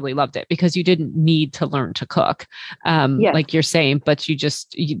must have really loved it because you didn't need to learn to cook, like you're saying, but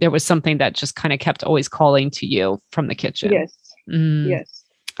there was something that just kind of kept always calling to you from the kitchen. Yes. Yes.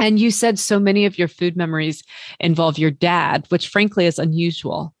 And you said so many of your food memories involve your dad, which frankly is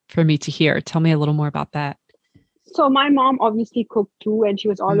unusual for me to hear. Tell me a little more about that. So my mom obviously cooked too, and she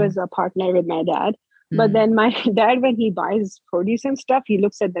was always a partner with my dad. But then my dad, when he buys produce and stuff, he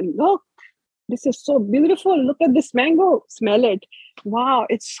looks at them, look, this is so beautiful. Look at this mango. Smell it. Wow,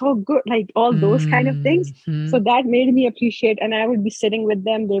 it's so good. Like all those kind of things. So that made me appreciate. And I would be sitting with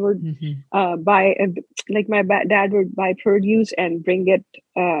them. They would buy, like my dad would buy produce and bring it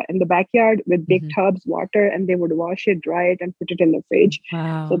in the backyard with big tubs, water, and they would wash it, dry it, and put it in the fridge.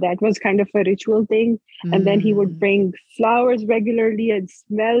 Wow. So that was kind of a ritual thing. And then he would bring flowers regularly and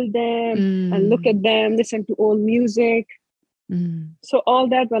smell them and look at them, listen to old music. So all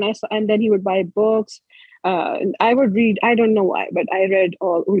that when I saw, and then he would buy books. And I would read. I don't know why, but I read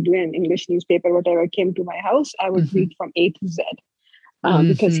all Urdu and English newspaper. Whatever came to my house, I would read from A to Z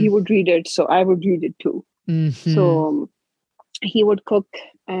because he would read it, so I would read it too. So he would cook.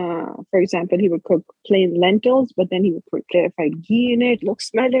 For example, he would cook plain lentils, but then he would put clarified ghee in it. Look,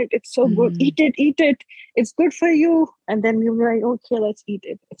 smell it. It's so good. Eat it. Eat it. It's good for you. And then we were like, okay, let's eat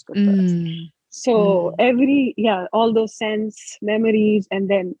it. It's good for us. So all those scents, memories, and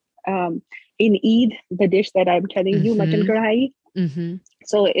then in Eid, the dish that I'm telling you, mutton kadhai.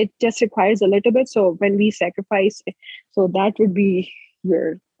 So it just requires a little bit. So when we sacrifice, so that would be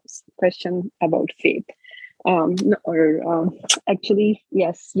your question about faith. Actually,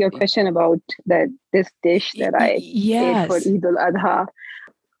 yes, your question about this dish that I ate for Eid al-Adha.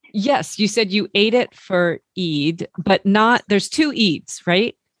 Yes, you said you ate it for Eid, but there's two Eids,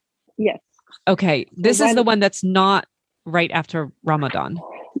 right? Yes. Okay, this is the one that's not right after Ramadan.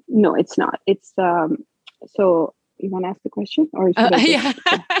 No, it's not. It's so you want to ask the question, or yeah.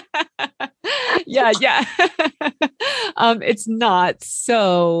 yeah. It's not.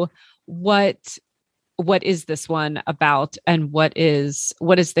 So what is this one about, and what is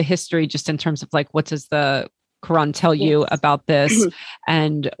the history, just in terms of like, what does the Quran tell you about this,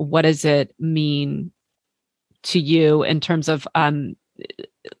 and what does it mean to you in terms of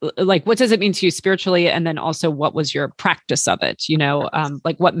like, what does it mean to you spiritually, and then also what was your practice of it,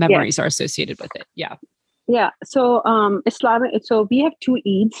 like what memories are associated with it? So Islamic, so we have two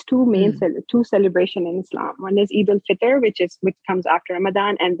Eids, two celebration in Islam. One is Eid al-Fitr, which comes after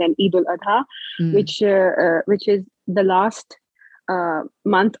Ramadan, and then Eid al-Adha, which is the last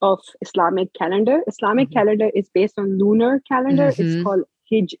month of Islamic calendar. Islamic calendar is based on lunar calendar. It's called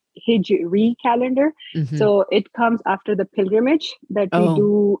Hijri calendar. So it comes after the pilgrimage that we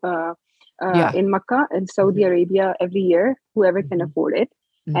do in Makkah and Saudi Arabia every year, whoever can afford it.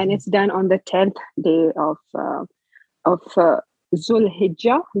 And it's done on the 10th day of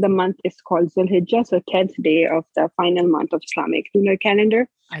Zulhijjah. The month is called Zulhijjah, so 10th day of the final month of Islamic lunar calendar.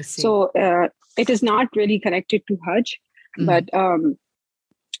 I see. So it is not really connected to Hajj, but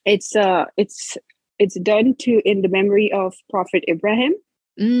it's done in the memory of Prophet Ibrahim.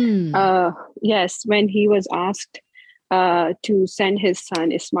 Yes, when he was asked to send his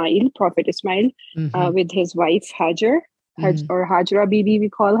son Ismail, Prophet Ismail, with his wife Hajar. Or Hajra Bibi, we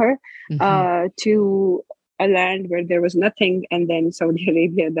call her, to a land where there was nothing. And then Saudi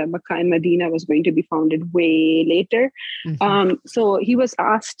Arabia, the Makkah and Medina was going to be founded way later. So he was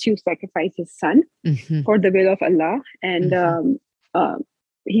asked to sacrifice his son for the will of Allah. And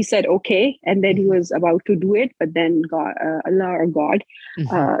he said, okay. And then he was about to do it. But then God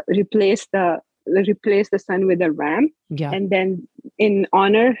replaced the son with a ram. And then in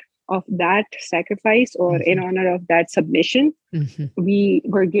honor of that sacrifice, or in honor of that submission, we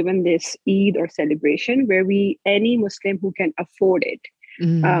were given this Eid or celebration where any Muslim who can afford it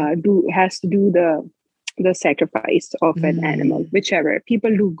has to do the sacrifice of an animal, whichever.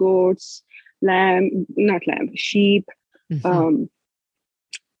 People do goats, sheep,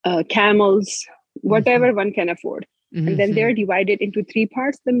 camels, whatever one can afford. And then they're divided into three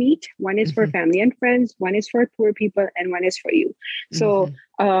parts, the meat. One is for family and friends, one is for poor people, and one is for you. So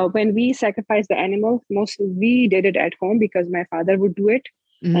when we sacrifice the animal, mostly we did it at home because my father would do it.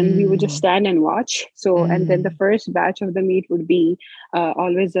 And we would just stand and watch. So, and then the first batch of the meat would be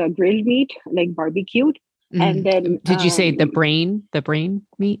always a grilled meat, like barbecued. And then did you say the brain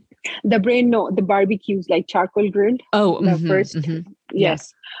meat? The brain, no, the barbecues, like charcoal grilled. Oh, the first.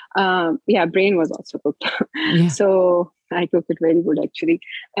 Yes. Brain was also cooked. So I cook it very good, actually.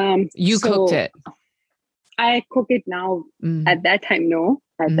 You cooked it? I cook it now. At that time, no.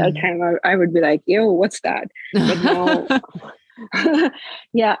 At that time, I would be like, yo, what's that? But no.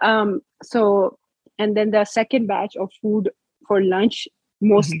 So, and then the second batch of food for lunch,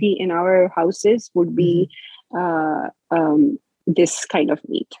 mostly in our houses, would be this kind of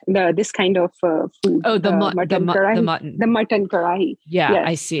meat, this kind of food. Oh, the mutton karahi. Yeah, yes.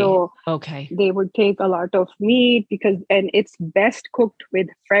 I see. So okay, they would take a lot of meat and it's best cooked with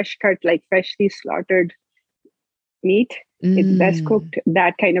fresh cut, like freshly slaughtered meat. It's best cooked,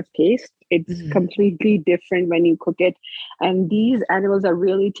 that kind of taste. It's completely different when you cook it. And these animals are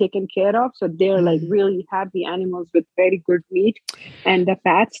really taken care of. So they're like really happy animals with very good meat and the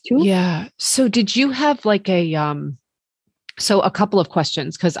fats too. Yeah. So did you have like so a couple of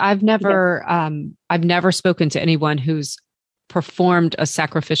questions, because I've never spoken to anyone who's performed a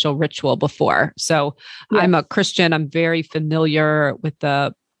sacrificial ritual before. So I'm a Christian. I'm very familiar with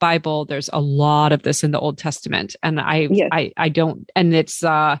the Bible. There's a lot of this in the Old Testament, and I don't, and it's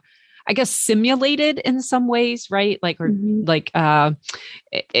I guess, simulated in some ways, right? Like, or like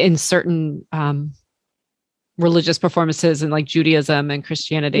in certain religious performances in like Judaism and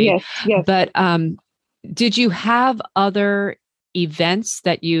Christianity. Yes. But did you have other events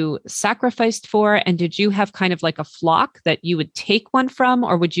that you sacrificed for? And did you have kind of like a flock that you would take one from,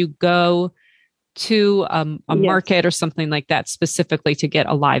 or would you go to a market or something like that specifically to get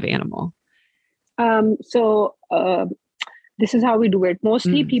a live animal? So this is how we do it.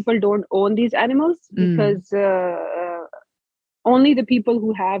 Mostly people don't own these animals because only the people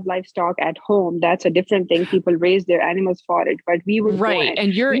who have livestock at home, that's a different thing. People raise their animals for it, but we would right.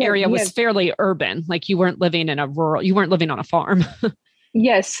 And your area was fairly urban. Like you weren't living in you weren't living on a farm.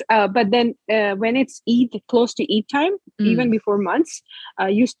 Yes, but then when it's close to Eid time, even before months,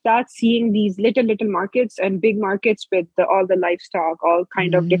 you start seeing these little markets and big markets with all the livestock, all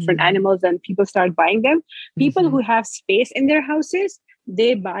kind of different animals, and people start buying them. People who have space in their houses,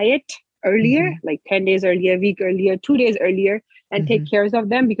 they buy it earlier, like 10 days earlier, a week earlier, 2 days earlier, and take care of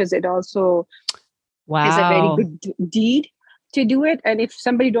them because it also is a very good deed to do it. And if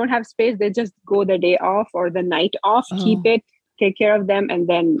somebody don't have space, they just go the day off or the night off, keep it, take care of them, and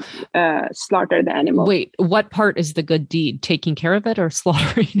then slaughter the animal. Wait, what part is the good deed? Taking care of it or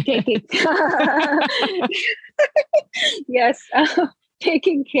slaughtering it? Yes.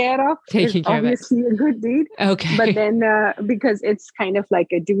 Taking care of is obviously a good deed. Okay. But then because it's kind of like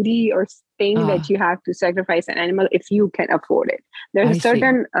a duty or thing that you have to sacrifice an animal if you can afford it. There's a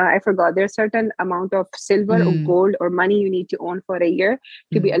certain, there's a certain amount of silver or gold or money you need to own for a year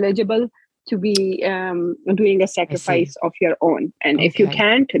to be eligible to be doing a sacrifice of your own. And if you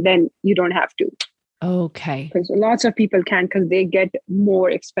can't, then you don't have to. Okay. Because lots of people can't because they get more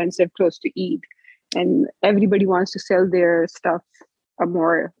expensive close to Eid. And everybody wants to sell their stuff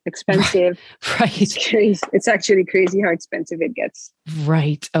more expensive. Right. It's crazy. It's actually crazy how expensive it gets.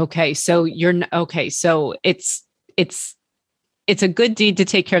 Right. Okay. So So it's a good deed to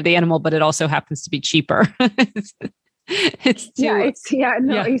take care of the animal, but it also happens to be cheaper. It's very expensive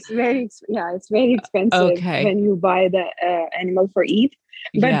when you buy the animal for Eid.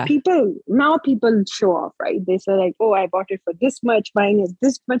 But people show off, right? They say like, oh, I bought it for this much. Mine is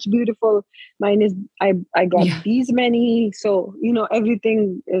this much beautiful. Mine is, I got these many. So,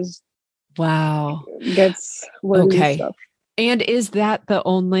 everything is, gets worldly stuff. And is that the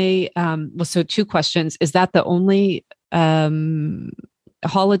only, so 2 questions. Is that the only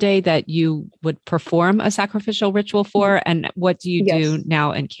holiday that you would perform a sacrificial ritual for? And what do you do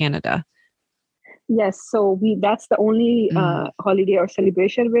now in Canada? Yes, so that's the only holiday or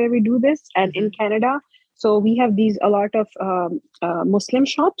celebration where we do this. And in Canada, so we have a lot of Muslim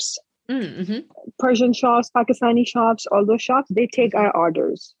shops, Persian shops, Pakistani shops, all those shops, they take our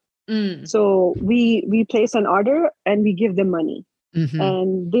orders. So we place an order and we give them money.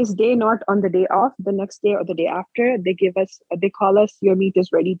 And this day, not on the day off, the next day or the day after, they call us, your meat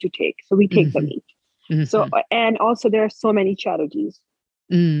is ready to take. So we take the meat. So, and also there are so many charities.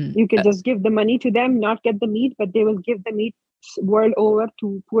 You can just give the money to them, not get the meat, but they will give the meat world over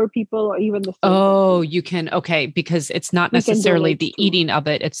to poor people or even the people. You can, because it's not necessarily the eating of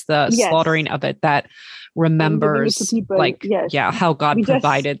it, it's the slaughtering of it that remembers how God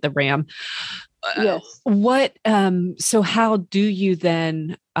provided the ram. What so how do you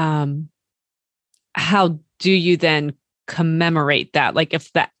then commemorate that? Like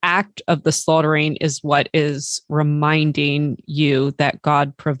if the act of the slaughtering is what is reminding you that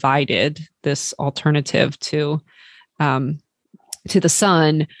God provided this alternative to the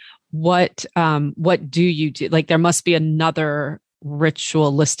son, what do you do? Like there must be another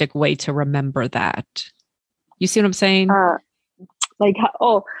ritualistic way to remember that. You see what I'm saying?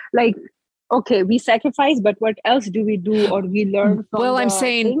 Okay, we sacrifice, but what else do we do or we learn from I'm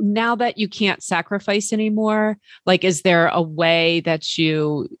saying now that you can't sacrifice anymore, like, is there a way that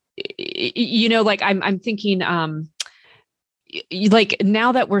I'm thinking, like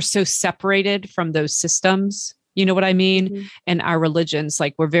now that we're so separated from those systems, you know what I mean? And our religions,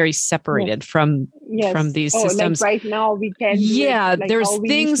 like we're very separated from these systems. Like right now we can. There's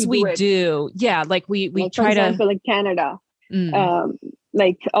things we do. Yeah. Like we try to. For example, in Canada.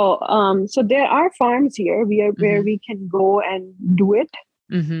 So there are farms here where we can go and do it,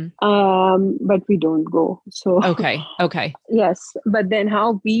 but we don't go. So okay. Yes, but then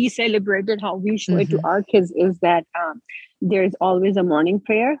how we celebrate it, how we show it to our kids is that there's always a morning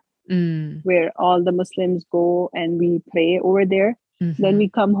prayer where all the Muslims go and we pray over there. Then we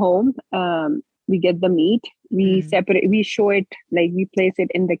come home, we get the meat, we separate, we show it, like we place it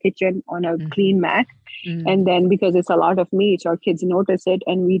in the kitchen on a clean mat. And then because it's a lot of meat, our kids notice it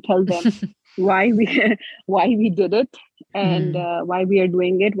and we tell them, why we why we did it, and why we are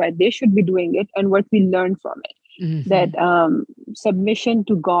doing it, why they should be doing it, and what we learned from it. That submission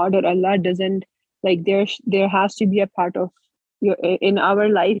to God or Allah doesn't, like, there has to be a part of your, in our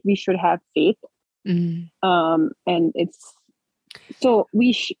life we should have faith. And it's, so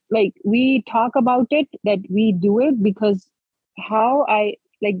we talk about it, that we do it because how I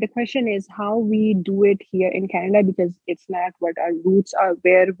like, the question is how we do it here in Canada, because it's not what our roots are,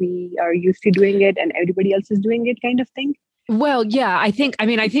 where we are used to doing it and everybody else is doing it, kind of thing. Well, yeah, I think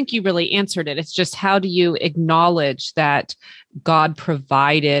you really answered it. It's just, how do you acknowledge that God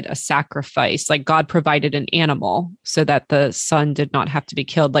provided a sacrifice, like God provided an animal so that the son did not have to be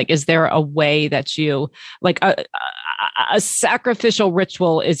killed? Like, is there a way that you, like, a sacrificial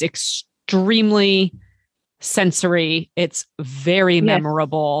ritual is extremely sensory. It's very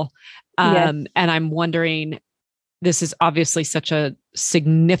memorable. And I'm wondering, this is obviously such a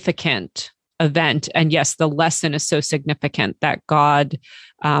significant event. And yes, the lesson is so significant that God,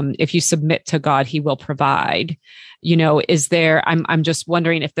 if you submit to God, he will provide. You know, is there, I'm just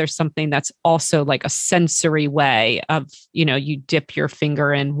wondering if there's something that's also like a sensory way of, you know, you dip your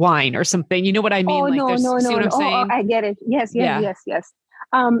finger in wine or something. You know what I mean? Oh, like, no. See what I'm saying? I get it. Yes.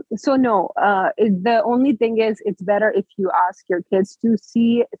 So no, the only thing is, it's better if you ask your kids to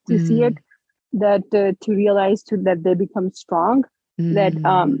see it, that to realize that they become strong. That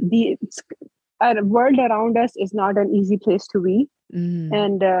the world around us is not an easy place to be,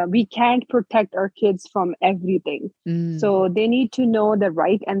 and we can't protect our kids from everything. So they need to know the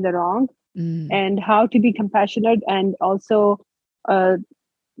right and the wrong, and how to be compassionate, and also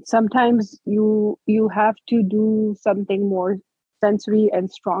sometimes you have to do something more sensory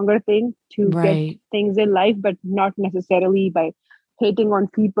and stronger thing to get things in life, but not necessarily by hating on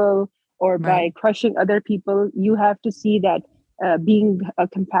people or by crushing other people. You have to see that being a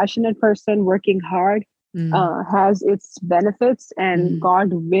compassionate person, working hard, has its benefits, and God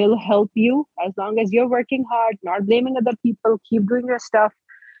will help you as long as you're working hard, not blaming other people, keep doing your stuff.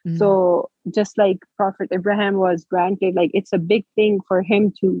 So just like Prophet Abraham was granted, like, it's a big thing for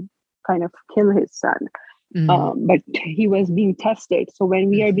him to kind of kill his son. But he was being tested. So when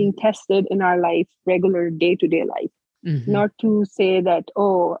we are being tested in our life, regular day-to-day life, not to say that,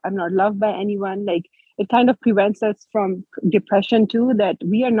 oh, I'm not loved by anyone, like, it kind of prevents us from depression too, that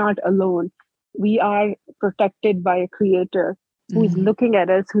we are not alone. We are protected by a creator who is looking at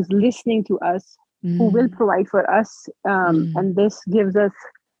us, who's listening to us, who will provide for us. And this gives us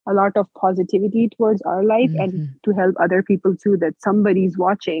a lot of positivity towards our life, and to help other people too, that somebody's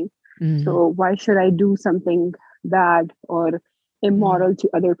watching. So why should I do something bad or immoral to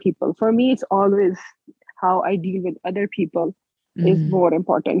other people? For me, it's always how I deal with other people is more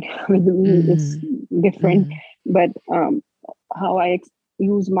important. With me, it's different. But how I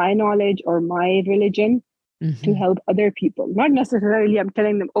use my knowledge or my religion to help other people. Not necessarily I'm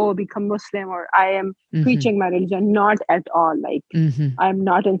telling them, oh, become Muslim, or I am preaching my religion. Not at all. Like, I'm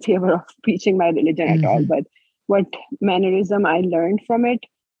not in favor of preaching my religion at all. But what mannerism I learned from it,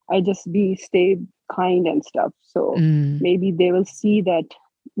 I just stay kind and stuff. So maybe they will see that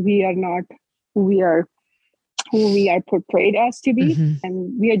we are not who we are portrayed as to be,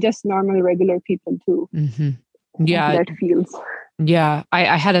 and we are just normal, regular people too. Yeah, that feels. Yeah,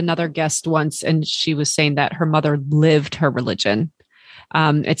 I had another guest once, and she was saying that her mother lived her religion.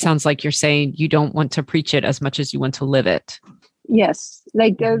 It sounds like you're saying you don't want to preach it as much as you want to live it. Yes,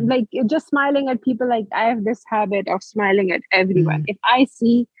 like just smiling at people. Like, I have this habit of smiling at everyone. If I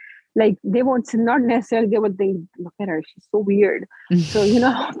see, like, they won't, not necessarily they would think, look at her, she's so weird. So, you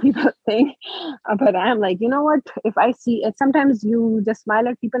know how people think. But I'm like, you know what? If I see it, sometimes you just smile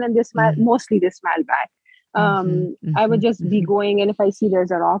at people and they smile. Mostly they smile back. I would just be going, and if I see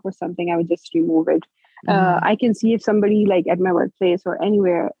there's a rock or something, I would just remove it. I can see if somebody, like at my workplace or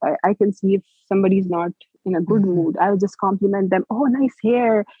anywhere, I can see if somebody's not in a good mood. I will just compliment them. Oh, nice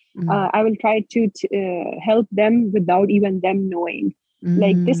hair. I will try to help them without even them knowing.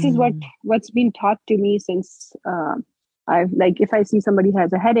 Like, this is what's been taught to me since I've, like, if I see somebody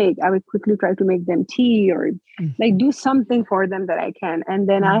has a headache, I would quickly try to make them tea, or like do something for them that I can. And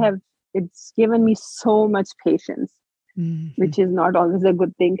then it's given me so much patience, which is not always a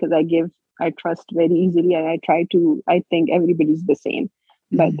good thing, because I trust very easily, and I think everybody's the same.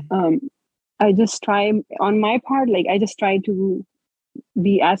 But I just try on my part, like, I just try to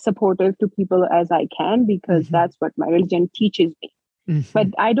be as supportive to people as I can, because that's what my religion teaches me. But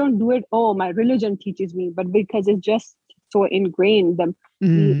I don't do it, oh, my religion teaches me, but because it's just so ingrained.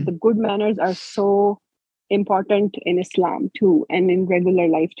 The good manners are so important in Islam too, and in regular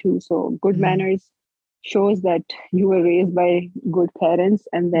life too. So good manners shows that you were raised by good parents,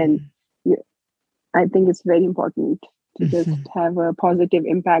 and then I think it's very important to just have a positive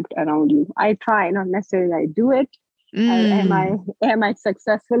impact around you. I try, not necessarily I do it. Am I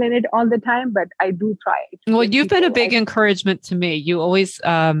successful in it all the time? But I do try it. Well, you've been a big encouragement to me. You always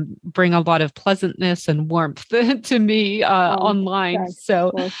bring a lot of pleasantness and warmth to me online,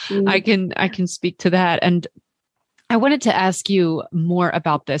 so I can speak to that. And I wanted to ask you more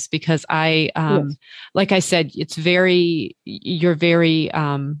about this because like I said, you're very,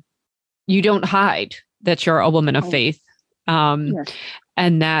 you don't hide that you're a woman of faith, and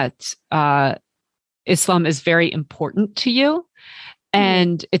that Islam is very important to you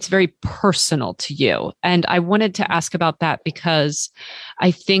and it's very personal to you. And I wanted to ask about that because I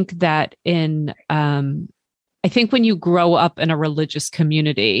think that I think when you grow up in a religious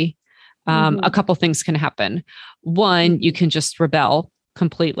community, a couple things can happen. One, you can just rebel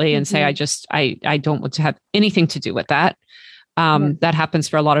completely and say, I don't want to have anything to do with that. That happens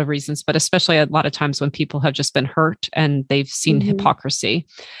for a lot of reasons, but especially a lot of times when people have just been hurt and they've seen hypocrisy.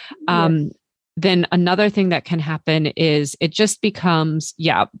 Then another thing that can happen is it just becomes,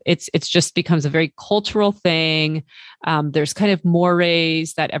 it's just becomes a very cultural thing. There's kind of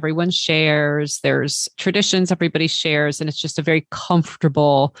mores that everyone shares. There's traditions everybody shares, and it's just a very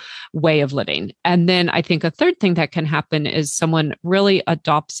comfortable way of living. And then I think a third thing that can happen is someone really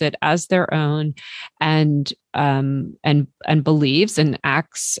adopts it as their own and believes and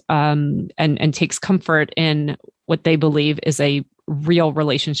acts and takes comfort in what they believe is a real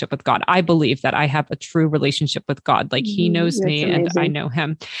relationship with God. I believe that I have a true relationship with God. Like he knows me and I know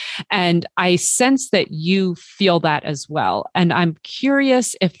him. And I sense that you feel that as well. And I'm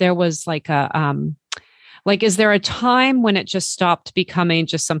curious if there was like is there a time when it just stopped becoming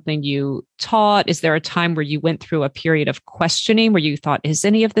just something you taught? Is there a time where you went through a period of questioning where you thought, is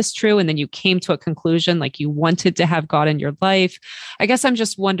any of this true? And then you came to a conclusion, like you wanted to have God in your life. I guess I'm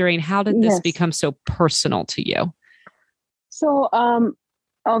just wondering, how did this become so personal to you? So,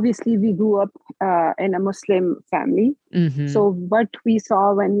 obviously we grew up in a Muslim family. So what we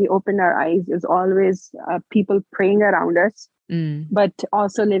saw when we opened our eyes is always people praying around us, but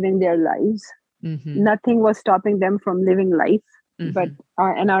also living their lives. Nothing was stopping them from living life, but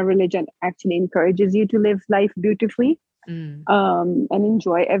and our religion actually encourages you to live life beautifully and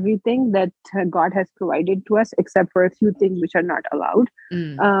enjoy everything that God has provided to us, except for a few things which are not allowed.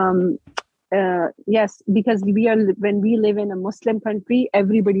 Yes, because when we live in a Muslim country,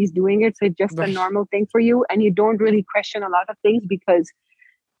 everybody's doing it. So it's just a normal thing for you. And you don't really question a lot of things because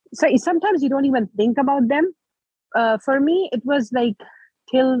sometimes you don't even think about them. For me, it was like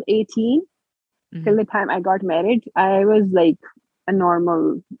till 18, till the time I got married, I was like a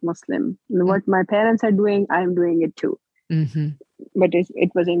normal Muslim. What my parents are doing, I'm doing it too. But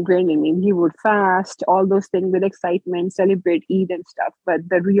it was ingrained in me. We would fast, all those things with excitement, celebrate Eid and stuff. But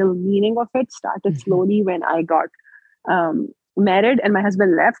the real meaning of it started slowly when I got married and my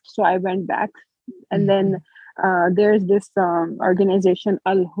husband left. So I went back. And then there's this organization,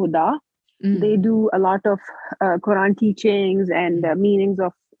 Al Huda. They do a lot of Quran teachings and meanings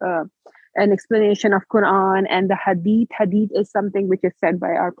of an explanation of Quran and the Hadith. Hadith is something which is said by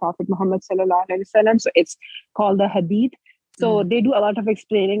our Prophet Muhammad sallallahu alaihi wasallam. So it's called the Hadith. So they do a lot of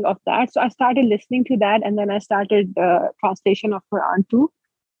explaining of that. So I started listening to that, and then I started translation of Quran too.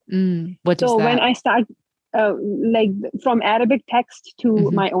 What is that? When I start like from Arabic text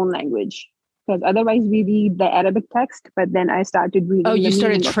to my own language, because otherwise we read the Arabic text, but then I started reading. Oh, you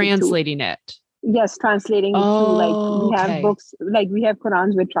started translating it. Yes, translating it to, like we have books, like we have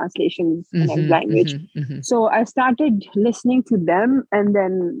Qurans with translations in every language. So I started listening to them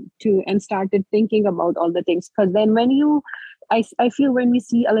and started thinking about all the things. Because then I feel when we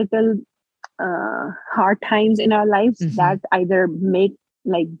see a little hard times in our lives, that either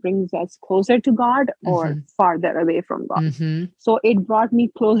brings us closer to God or farther away from God. So it brought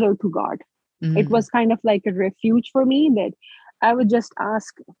me closer to God. It was kind of like a refuge for me that I would just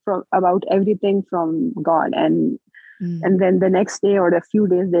ask about everything from God, and then the next day or a few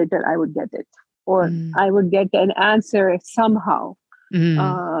days later, I would get it, or I would get an answer somehow,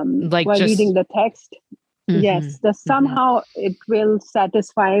 while reading the text. Yes, somehow it will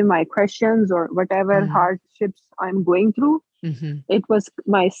satisfy my questions or whatever hardships I'm going through. It was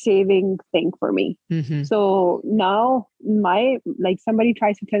my saving thing for me. So now somebody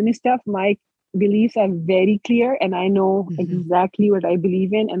tries to tell me stuff, my beliefs are very clear, and I know exactly what I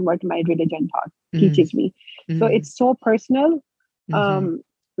believe in and what my religion teaches me. So it's so personal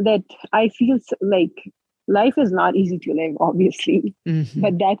that I feel like life is not easy to live, obviously,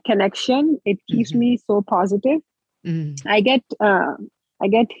 but that connection, it keeps me so positive. I get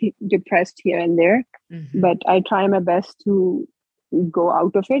depressed here and there, but I try my best to go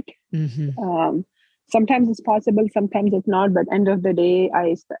out of it. sometimes it's possible, sometimes it's not. But end of the day,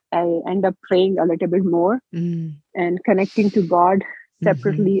 I end up praying a little bit more and connecting to God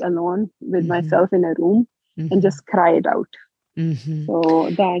separately, alone with myself in a room, and just cry it out. So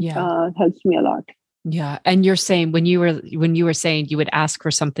that helps me a lot. Yeah. And you're saying when you were saying you would ask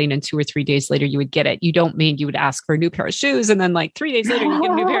for something and 2 or 3 days later you would get it, you don't mean you would ask for a new pair of shoes and then like 3 days later you get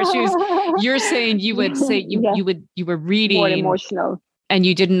a new pair of shoes. You're saying you would say you were reading more emotional and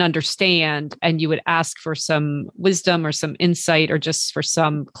you didn't understand, and you would ask for some wisdom or some insight or just for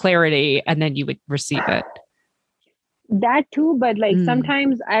some clarity, and then you would receive it. That too, but like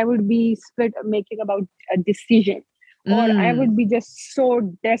sometimes I would be split making about a decision. Or I would be just so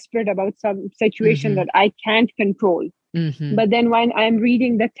desperate about some situation that I can't control. But then when I'm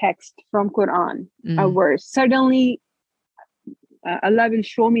reading the text from Quran, a verse, suddenly Allah will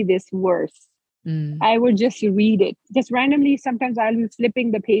show me this verse. I would just read it. Just randomly, sometimes I'll be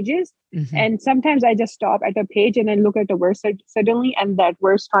flipping the pages. And sometimes I just stop at a page and then look at the verse suddenly. And that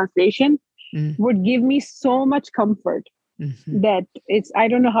verse translation would give me so much comfort. That I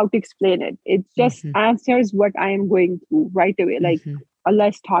don't know how to explain it. It just answers what I am going through right away. Like Allah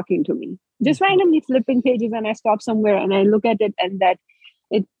is talking to me. Just randomly flipping pages, and I stop somewhere and I look at it, and that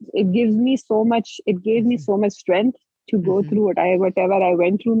it gives me so much. It gave me so much strength to go through whatever I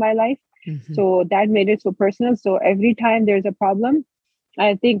went through my life. So that made it so personal. So every time there's a problem,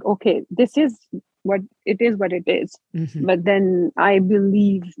 I think, okay, this is what it is. But then I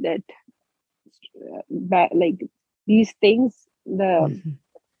believe that like these things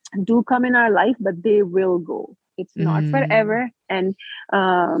do come in our life, but they will go. It's not forever. And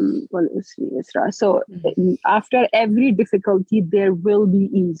so after every difficulty, there will be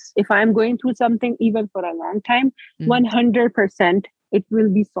ease. If I'm going through something, even for a long time, 100% it will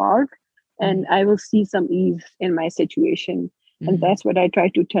be solved, and I will see some ease in my situation. And that's what I try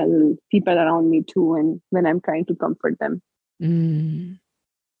to tell people around me too, and when I'm trying to comfort them.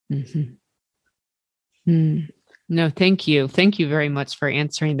 No, thank you. Thank you very much for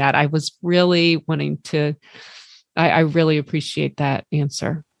answering that. I was really wanting to, I really appreciate that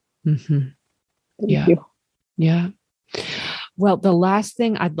answer. Thank you. Yeah. Well, the last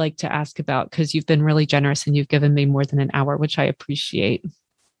thing I'd like to ask about, because you've been really generous and you've given me more than an hour, which I appreciate.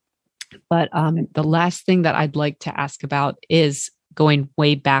 But the last thing that I'd like to ask about is going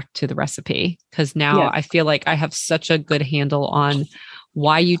way back to the recipe, because now I feel like I have such a good handle on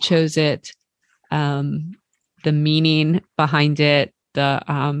why you chose it, the meaning behind it.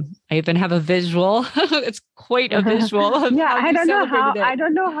 I even have a visual. It's quite a visual. I don't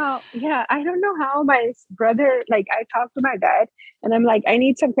know how my brother, like, I talked to my dad and I'm like, I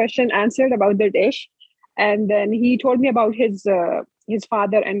need some question answered about the dish. And then he told me about his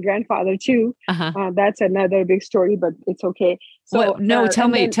father and grandfather too. That's another big story, but it's okay. So tell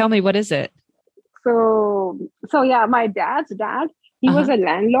me, what is it? So yeah, my dad's dad, he was a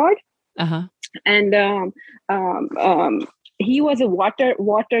landlord. And he was a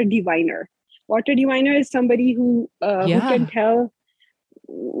water diviner. Water diviner is somebody who can tell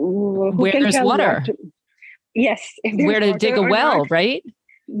where there's water. Yes, where to dig a well, not. Right?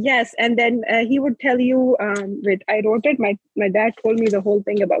 Yes, and then he would tell you. I wrote it. My dad told me the whole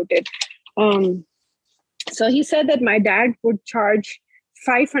thing about it. So he said that my dad would charge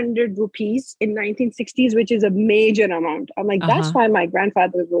 500 rupees in 1960s, which is a major amount. I'm like, that's why my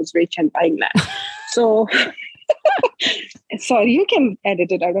grandfather was rich and buying that. So, sorry, you can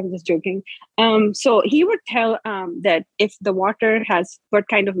edit it out. I'm just joking. So he would tell that if the water has what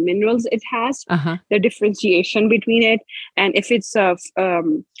kind of minerals it has, the differentiation between it, and if it's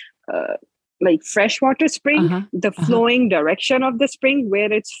like freshwater spring, the flowing direction of the spring,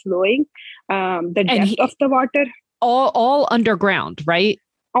 where it's flowing, the depth of the water. All underground, right?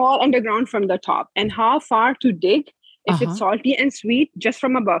 All underground from the top, and how far to dig if it's salty and sweet just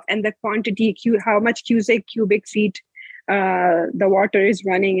from above, and the quantity, how much cubic feet the water is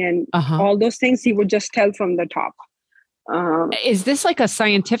running, and all those things he would just tell from the top. Is this like a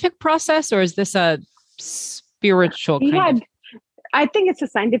scientific process, or is this a spiritual kind of? I think it's a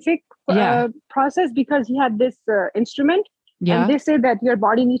scientific process, because he had this instrument, and they say that your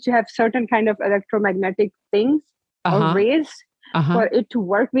body needs to have certain kind of electromagnetic things or rays for it to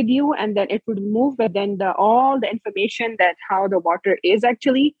work with you, and then it would move. But then all the information that how the water is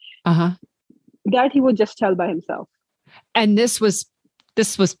actually, that he would just tell by himself. And this was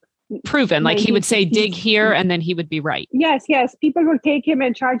proven. Like he would say, dig here, and then he would be right. Yes. People would take him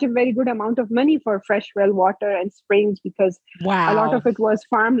and charge him very good amount of money for fresh well water and springs, because a lot of it was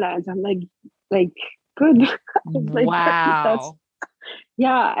farmlands. I'm like good. Wow.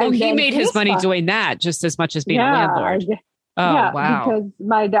 Yeah. Oh, he made his money doing that just as much as being a landlord. Wow. Because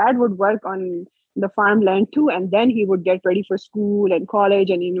my dad would work on the farmland too, and then he would get ready for school and college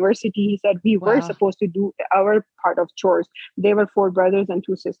and university. He said we were Wow. supposed to do our part of chores. They were 4 brothers and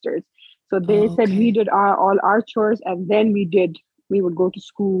 2 sisters, so they said we did all our chores, and then we would go to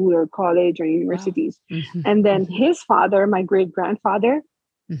school or college or universities. Wow. Mm-hmm. And then his father, my great grandfather,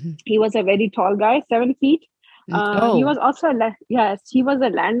 he was a very tall guy, 7 feet. He was also he was a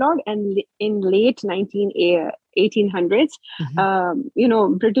landlord, and in late 1800s,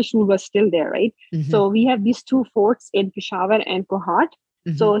 British rule was still there, right? So we have these 2 forts in Peshawar and Kohat.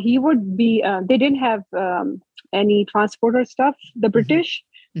 So he would be, they didn't have any transporter stuff, the British.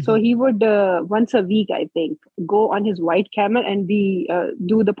 So he would once a week, I think, go on his white camel and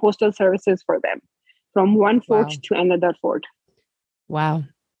do the postal services for them from one fort to another fort. Wow.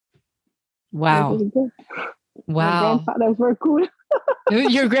 Wow. Wow. My grandfathers were cool.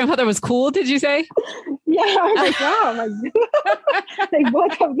 Your grandfather was cool, did you say? Yeah, I was like, wow, like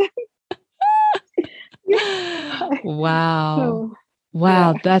both of them. Wow. So,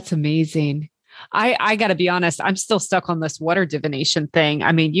 wow, that's amazing. I got to be honest, I'm still stuck on this water divination thing.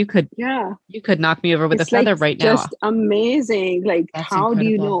 I mean, you could knock me over with a feather right now. Just amazing. Like, that's how incredible. Do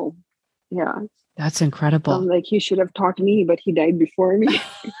you know? Yeah. That's incredible. I'm like, he should have taught me, but he died before me.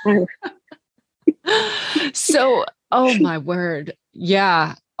 So, oh my word.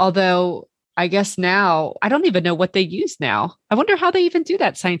 Yeah. Although I guess now I don't even know what they use now. I wonder how they even do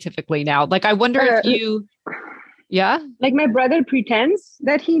that scientifically now. Like, I wonder if you, like my brother pretends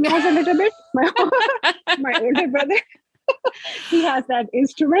that he knows a little bit. My older brother, he has that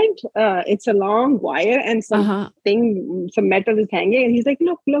instrument. It's a long wire and some metal is hanging. And he's like,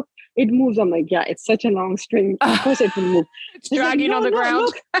 look, it moves. I'm like, yeah, it's such a long string. Of course it will move. It's dragging on the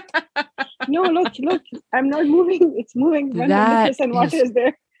ground. Look. I'm not moving. It's moving. 100% water is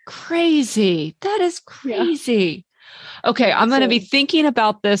there. Crazy. That is crazy. Yeah. Okay. I'm going to be thinking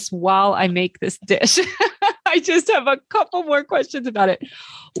about this while I make this dish. I just have a couple more questions about it.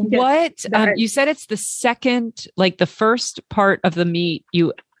 Yes, what, you said it's the second, like the first part of the meat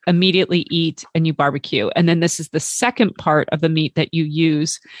you immediately eat and you barbecue. And then this is the second part of the meat that you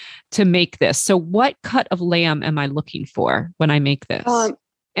use to make this. So what cut of lamb am I looking for when I make this?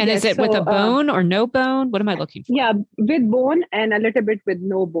 Is it with a bone or no bone? What am I looking for? Yeah, with bone and a little bit with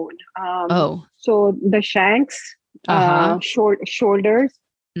no bone. So the shanks, shoulders,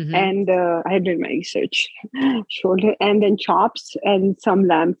 and I did my research. Shoulder, and then chops and some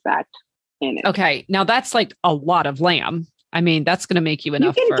lamb fat in it. Okay, now that's like a lot of lamb. I mean, that's going to make you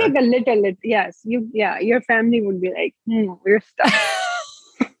enough. You can take a little. Yes, your family would be like, we're stuck.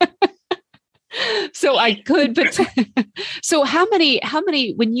 So I could, but so how many,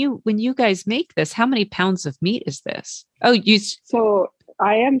 when you guys make this, how many pounds of meat is this? So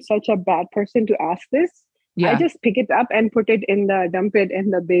I am such a bad person to ask this. Yeah. I just pick it up and dump it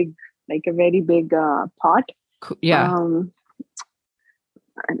in the big, like a very big pot. Yeah.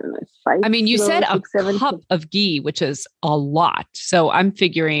 I don't know. It's 5. I mean, you said a cup of ghee, which is a lot. So I'm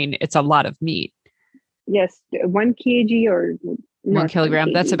figuring it's a lot of meat. Yes. 1 kg or 1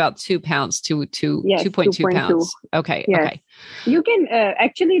 kilogram. That's about 2 pounds, 2.2 pounds. Okay. Yes. Okay. You can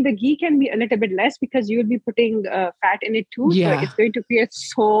actually, the ghee can be a little bit less because you will be putting fat in it too. Yeah. So it's going to create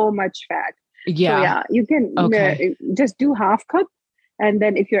so much fat. Yeah. So you can just do half cup. And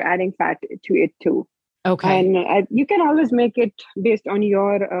then if you're adding fat to it too. Okay. And you can always make it based on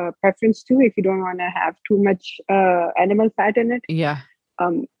your preference too. If you don't want to have too much animal fat in it. Yeah.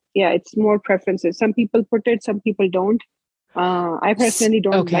 It's more preferences. Some people put it, some people don't. I personally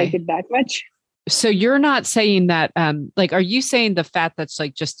don't like it that much. So you're not saying that, are you saying the fat that's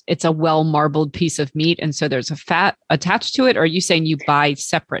like it's a well marbled piece of meat and so there's a fat attached to it? Or are you saying you buy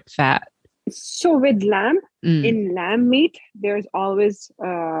separate fat? So with lamb, in lamb meat, there's always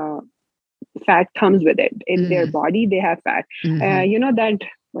fat comes with it. In their body, they have fat. You know that,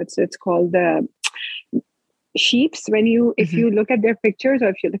 it's called, the sheeps, if you look at their pictures or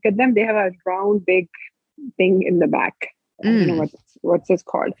if you look at them, they have a round, big thing in the back. I don't know what's this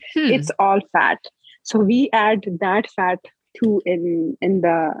called. It's all fat. So we add that fat too in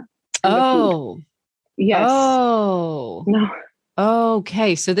the food. Yes. Oh. No.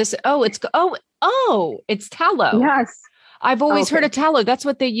 Okay. So this it's tallow. Yes. I've always heard of tallow. That's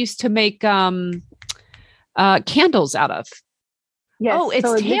what they used to make candles out of. Yes. Oh,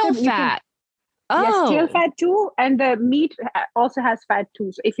 it's tail fat. Yes, tail fat too. And the meat also has fat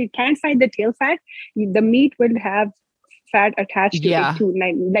too. So if you can't find the tail fat, the meat will have fat attached to it too.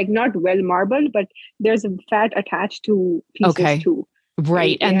 Like not well marbled, but there's a fat attached to pieces too.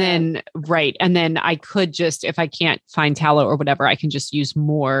 Right. And then I could just, if I can't find tallow or whatever, I can just use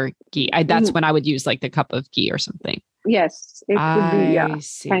more ghee. That's when I would use like the cup of ghee or something. Yes, it would be, I kind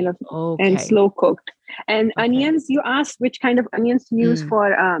see. of, and Okay. slow cooked. And Okay. onions, you asked which kind of onions to use for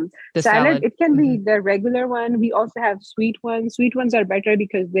The salad. salad. It can be the regular one. We also have sweet ones. Sweet ones are better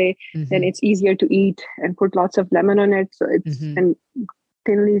because then it's easier to eat and put lots of lemon on it. So it's and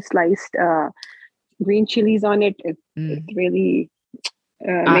thinly sliced green chilies on it. It really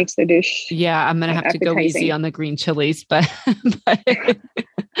makes the dish yeah, I'm gonna have to go easy appetizing. on the green chilies, but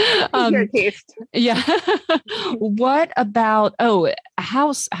Your taste. yeah. What about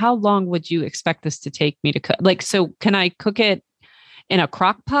how long would you expect this to take me to cook? Like, so can I cook it in a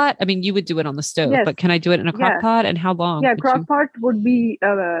crock pot? I mean, you would do it on the stove, Yes. but can I do it in a crock Yeah. pot? And how long Yeah, would you? crock pot would be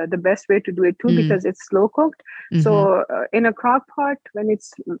the best way to do it too because it's slow cooked. So in a crock pot, when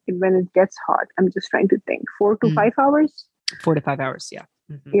it gets hot, I'm just trying to think, 4 to 5 hours. 4 to 5 hours, yeah.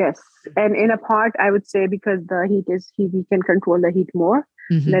 Yes, and in a pot, I would say because the we can control the heat more.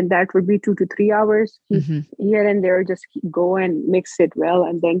 Then that would be 2 to 3 hours. Here and there, just go and mix it well,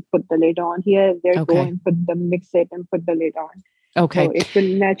 and then put the lid on. Here and there, go and mix it and put the lid on. Okay. So it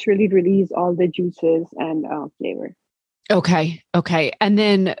will naturally release all the juices and flavor. Okay. Okay. And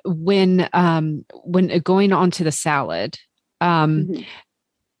then when going on to the salad,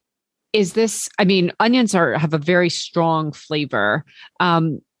 is this, I mean, onions have a very strong flavor.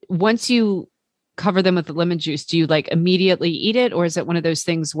 Once you cover them with the lemon juice, do you like immediately eat it? Or is it one of those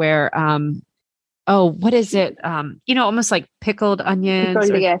things where, what is it? Almost like pickled onions.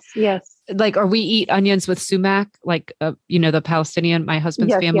 Yes. Like, or we eat onions with sumac, like, the Palestinian, my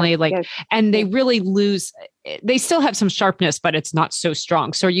husband's family, and they really they still have some sharpness, but it's not so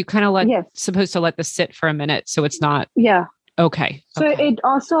strong. So are you kind of supposed to let this sit for a minute so it's not? Yeah. Okay. So it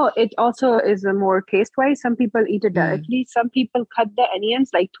also is a more taste wise. Some people eat it directly. Some people cut the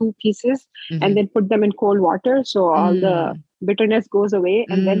onions like 2 pieces and then put them in cold water. So all the bitterness goes away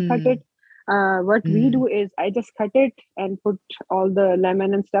and then cut it. What we do is I just cut it and put all the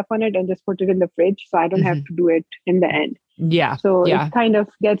lemon and stuff on it and just put it in the fridge. So I don't have to do it in the end. Yeah. So it kind of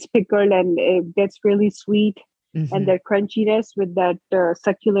gets pickled and it gets really sweet. And that crunchiness with that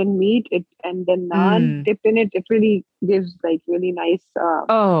succulent meat, and then naan dipped in it, it really gives like really nice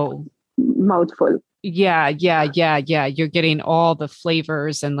mouthful. Yeah. You're getting all the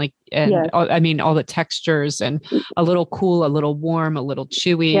flavors and all the textures and a little cool, a little warm, a little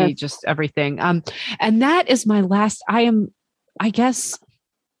chewy, just everything. And that is my last. I guess.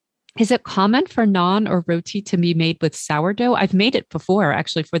 Is it common for naan or roti to be made with sourdough? I've made it before,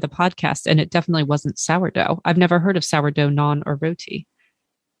 actually, for the podcast, and it definitely wasn't sourdough. I've never heard of sourdough naan or roti.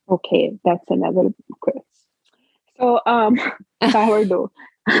 Okay, that's another quiz. So, sourdough.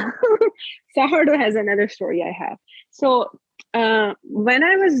 Sourdough has another story I have. So, when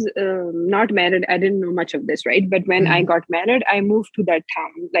I was not married, I didn't know much of this, right? But when I got married, I moved to that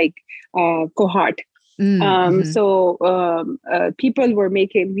town, like Kohat. So people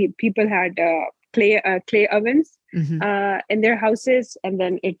had clay ovens in their houses, and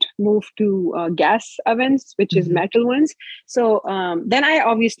then it moved to gas ovens, which is metal ones. So then I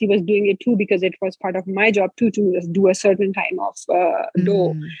obviously was doing it too because it was part of my job too to do a certain time of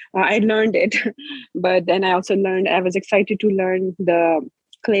dough. I learned it, but then I also I was excited to learn the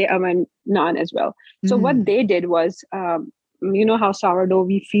clay oven naan as well. So what they did was, you know how sourdough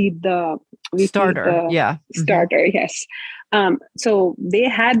we feed the starter, starter, yes. So they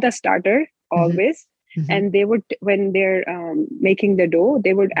had the starter always, and they would, when they're making the dough,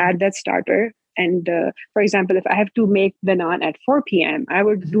 they would add that starter. And for example, if I have to make the naan at 4 p.m., I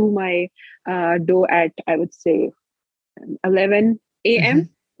would do my dough at, I would say, 11 a.m.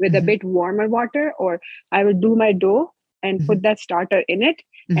 with a bit warmer water, or I would do my dough and put that starter in it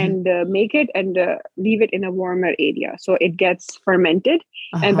and make it and leave it in a warmer area. So it gets fermented.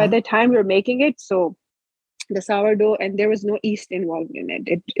 And by the time we're making it, so the sourdough, and there was no yeast involved in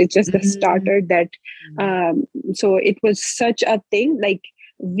it. It's just the starter that, so it was such a thing. Like,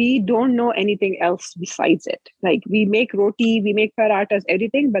 we don't know anything else besides it. Like, we make roti, we make parathas,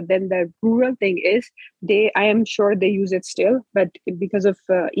 everything. But then the rural thing is I am sure they use it still, but because of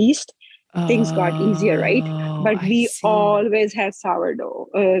yeast, things got easier, right? But we always had sourdough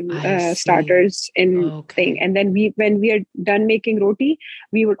starters in thing. And then when we are done making roti,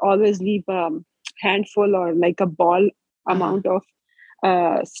 we would always leave handful or like a ball amount of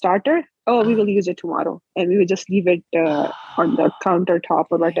starter. We will use it tomorrow, and we will just leave it on the countertop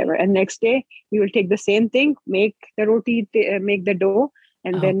or whatever. And next day we will take the same thing, make the roti, make the dough,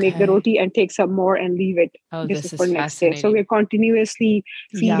 and then make the roti and take some more and leave it. This is for next day. So we're continuously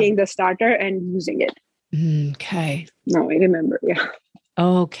feeding the starter and using it. Okay. No, I remember. Yeah.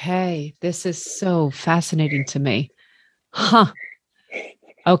 Okay. This is so fascinating to me. Huh.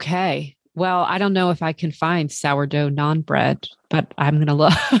 Okay. Well, I don't know if I can find sourdough naan bread, but I'm going to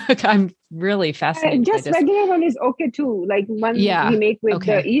look. I'm really fascinated by Just this. regular one is okay too. Like one Yeah. we make with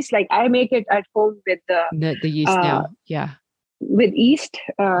the yeast. Like I make it at home with The yeast now. Yeah. with yeast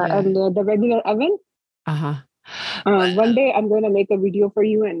Yeah. and the regular oven. Uh-huh. One day I'm going to make a video for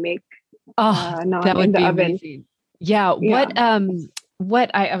you and make naan that would in the be oven. amazing. Yeah.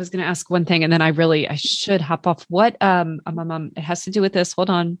 What I was going to ask one thing and then I should hop off. What it has to do with this. Hold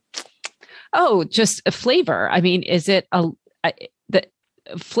on. Oh, just a flavor. I mean, is it the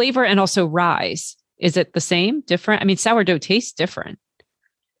flavor and also rise? Is it the same, different? I mean, sourdough tastes different.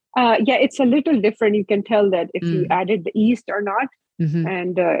 Yeah, it's a little different. You can tell that if you added the yeast or not. Mm-hmm.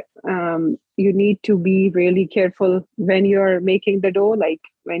 And you need to be really careful when you're making the dough, like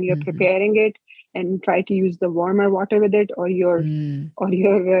when you're preparing it, and try to use the warmer water with it, or your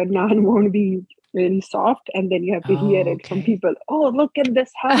naan won't be really soft, and then you have to hear it from people. Oh, look at this!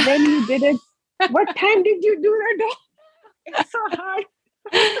 How when you did it? What time did you do the dough? It's so hard.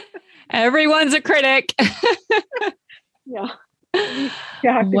 Everyone's a critic. Yeah. You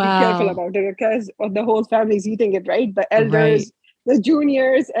have to be careful about it because the whole family's eating it, right? The elders, the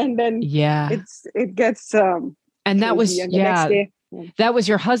juniors, and then it gets and that was next day. That was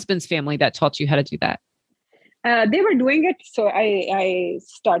your husband's family that taught you how to do that. They were doing it, so I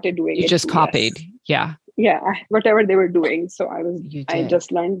started doing it. You just copied, yeah, whatever they were doing. So I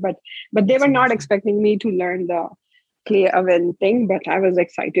just learned, but they were not expecting me to learn the clay oven thing, but I was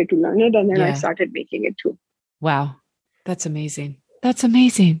excited to learn it, and then I started making it too. Wow. That's amazing. That's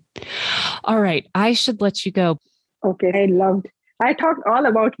amazing. All right. I should let you go. Okay. I talked all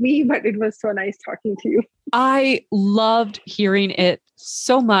about me, but it was so nice talking to you. I loved hearing it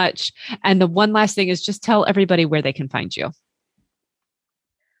so much. And the one last thing is just tell everybody where they can find you.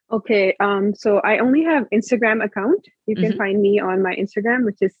 Okay. So I only have Instagram account. You can find me on my Instagram,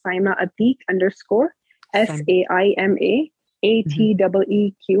 which is Saima Ateeq _SAIMA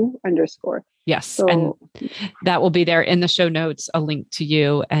ATEEQ Yes. So, and that will be there in the show notes, a link to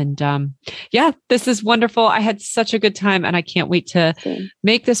you. And this is wonderful. I had such a good time and I can't wait to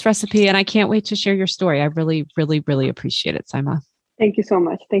make this recipe and I can't wait to share your story. I really, really, really appreciate it, Saima. Thank you so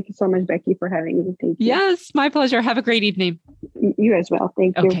much. Thank you so much, Becky, for having me. Thank you. Yes, my pleasure. Have a great evening. You as well.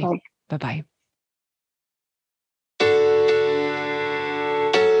 Thank you. Okay. Bye-bye.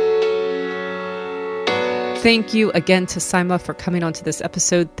 Thank you again to Saima for coming onto this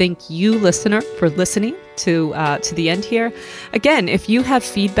episode. Thank you, listener, for listening to the end here. Again, if you have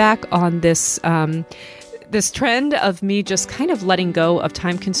feedback on this this trend of me just kind of letting go of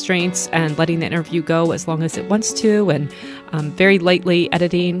time constraints and letting the interview go as long as it wants to and very lightly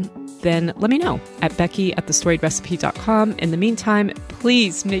editing, then let me know at becky@thestoriedrecipe.com. In the meantime,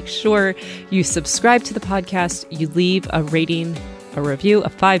 please make sure you subscribe to the podcast, you leave a rating, a review, a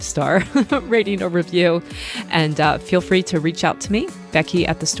 5-star rating or review, and feel free to reach out to me,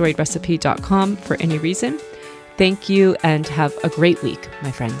 becky@thestoriedrecipe.com, for any reason. Thank you and have a great week,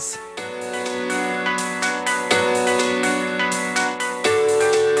 my friends.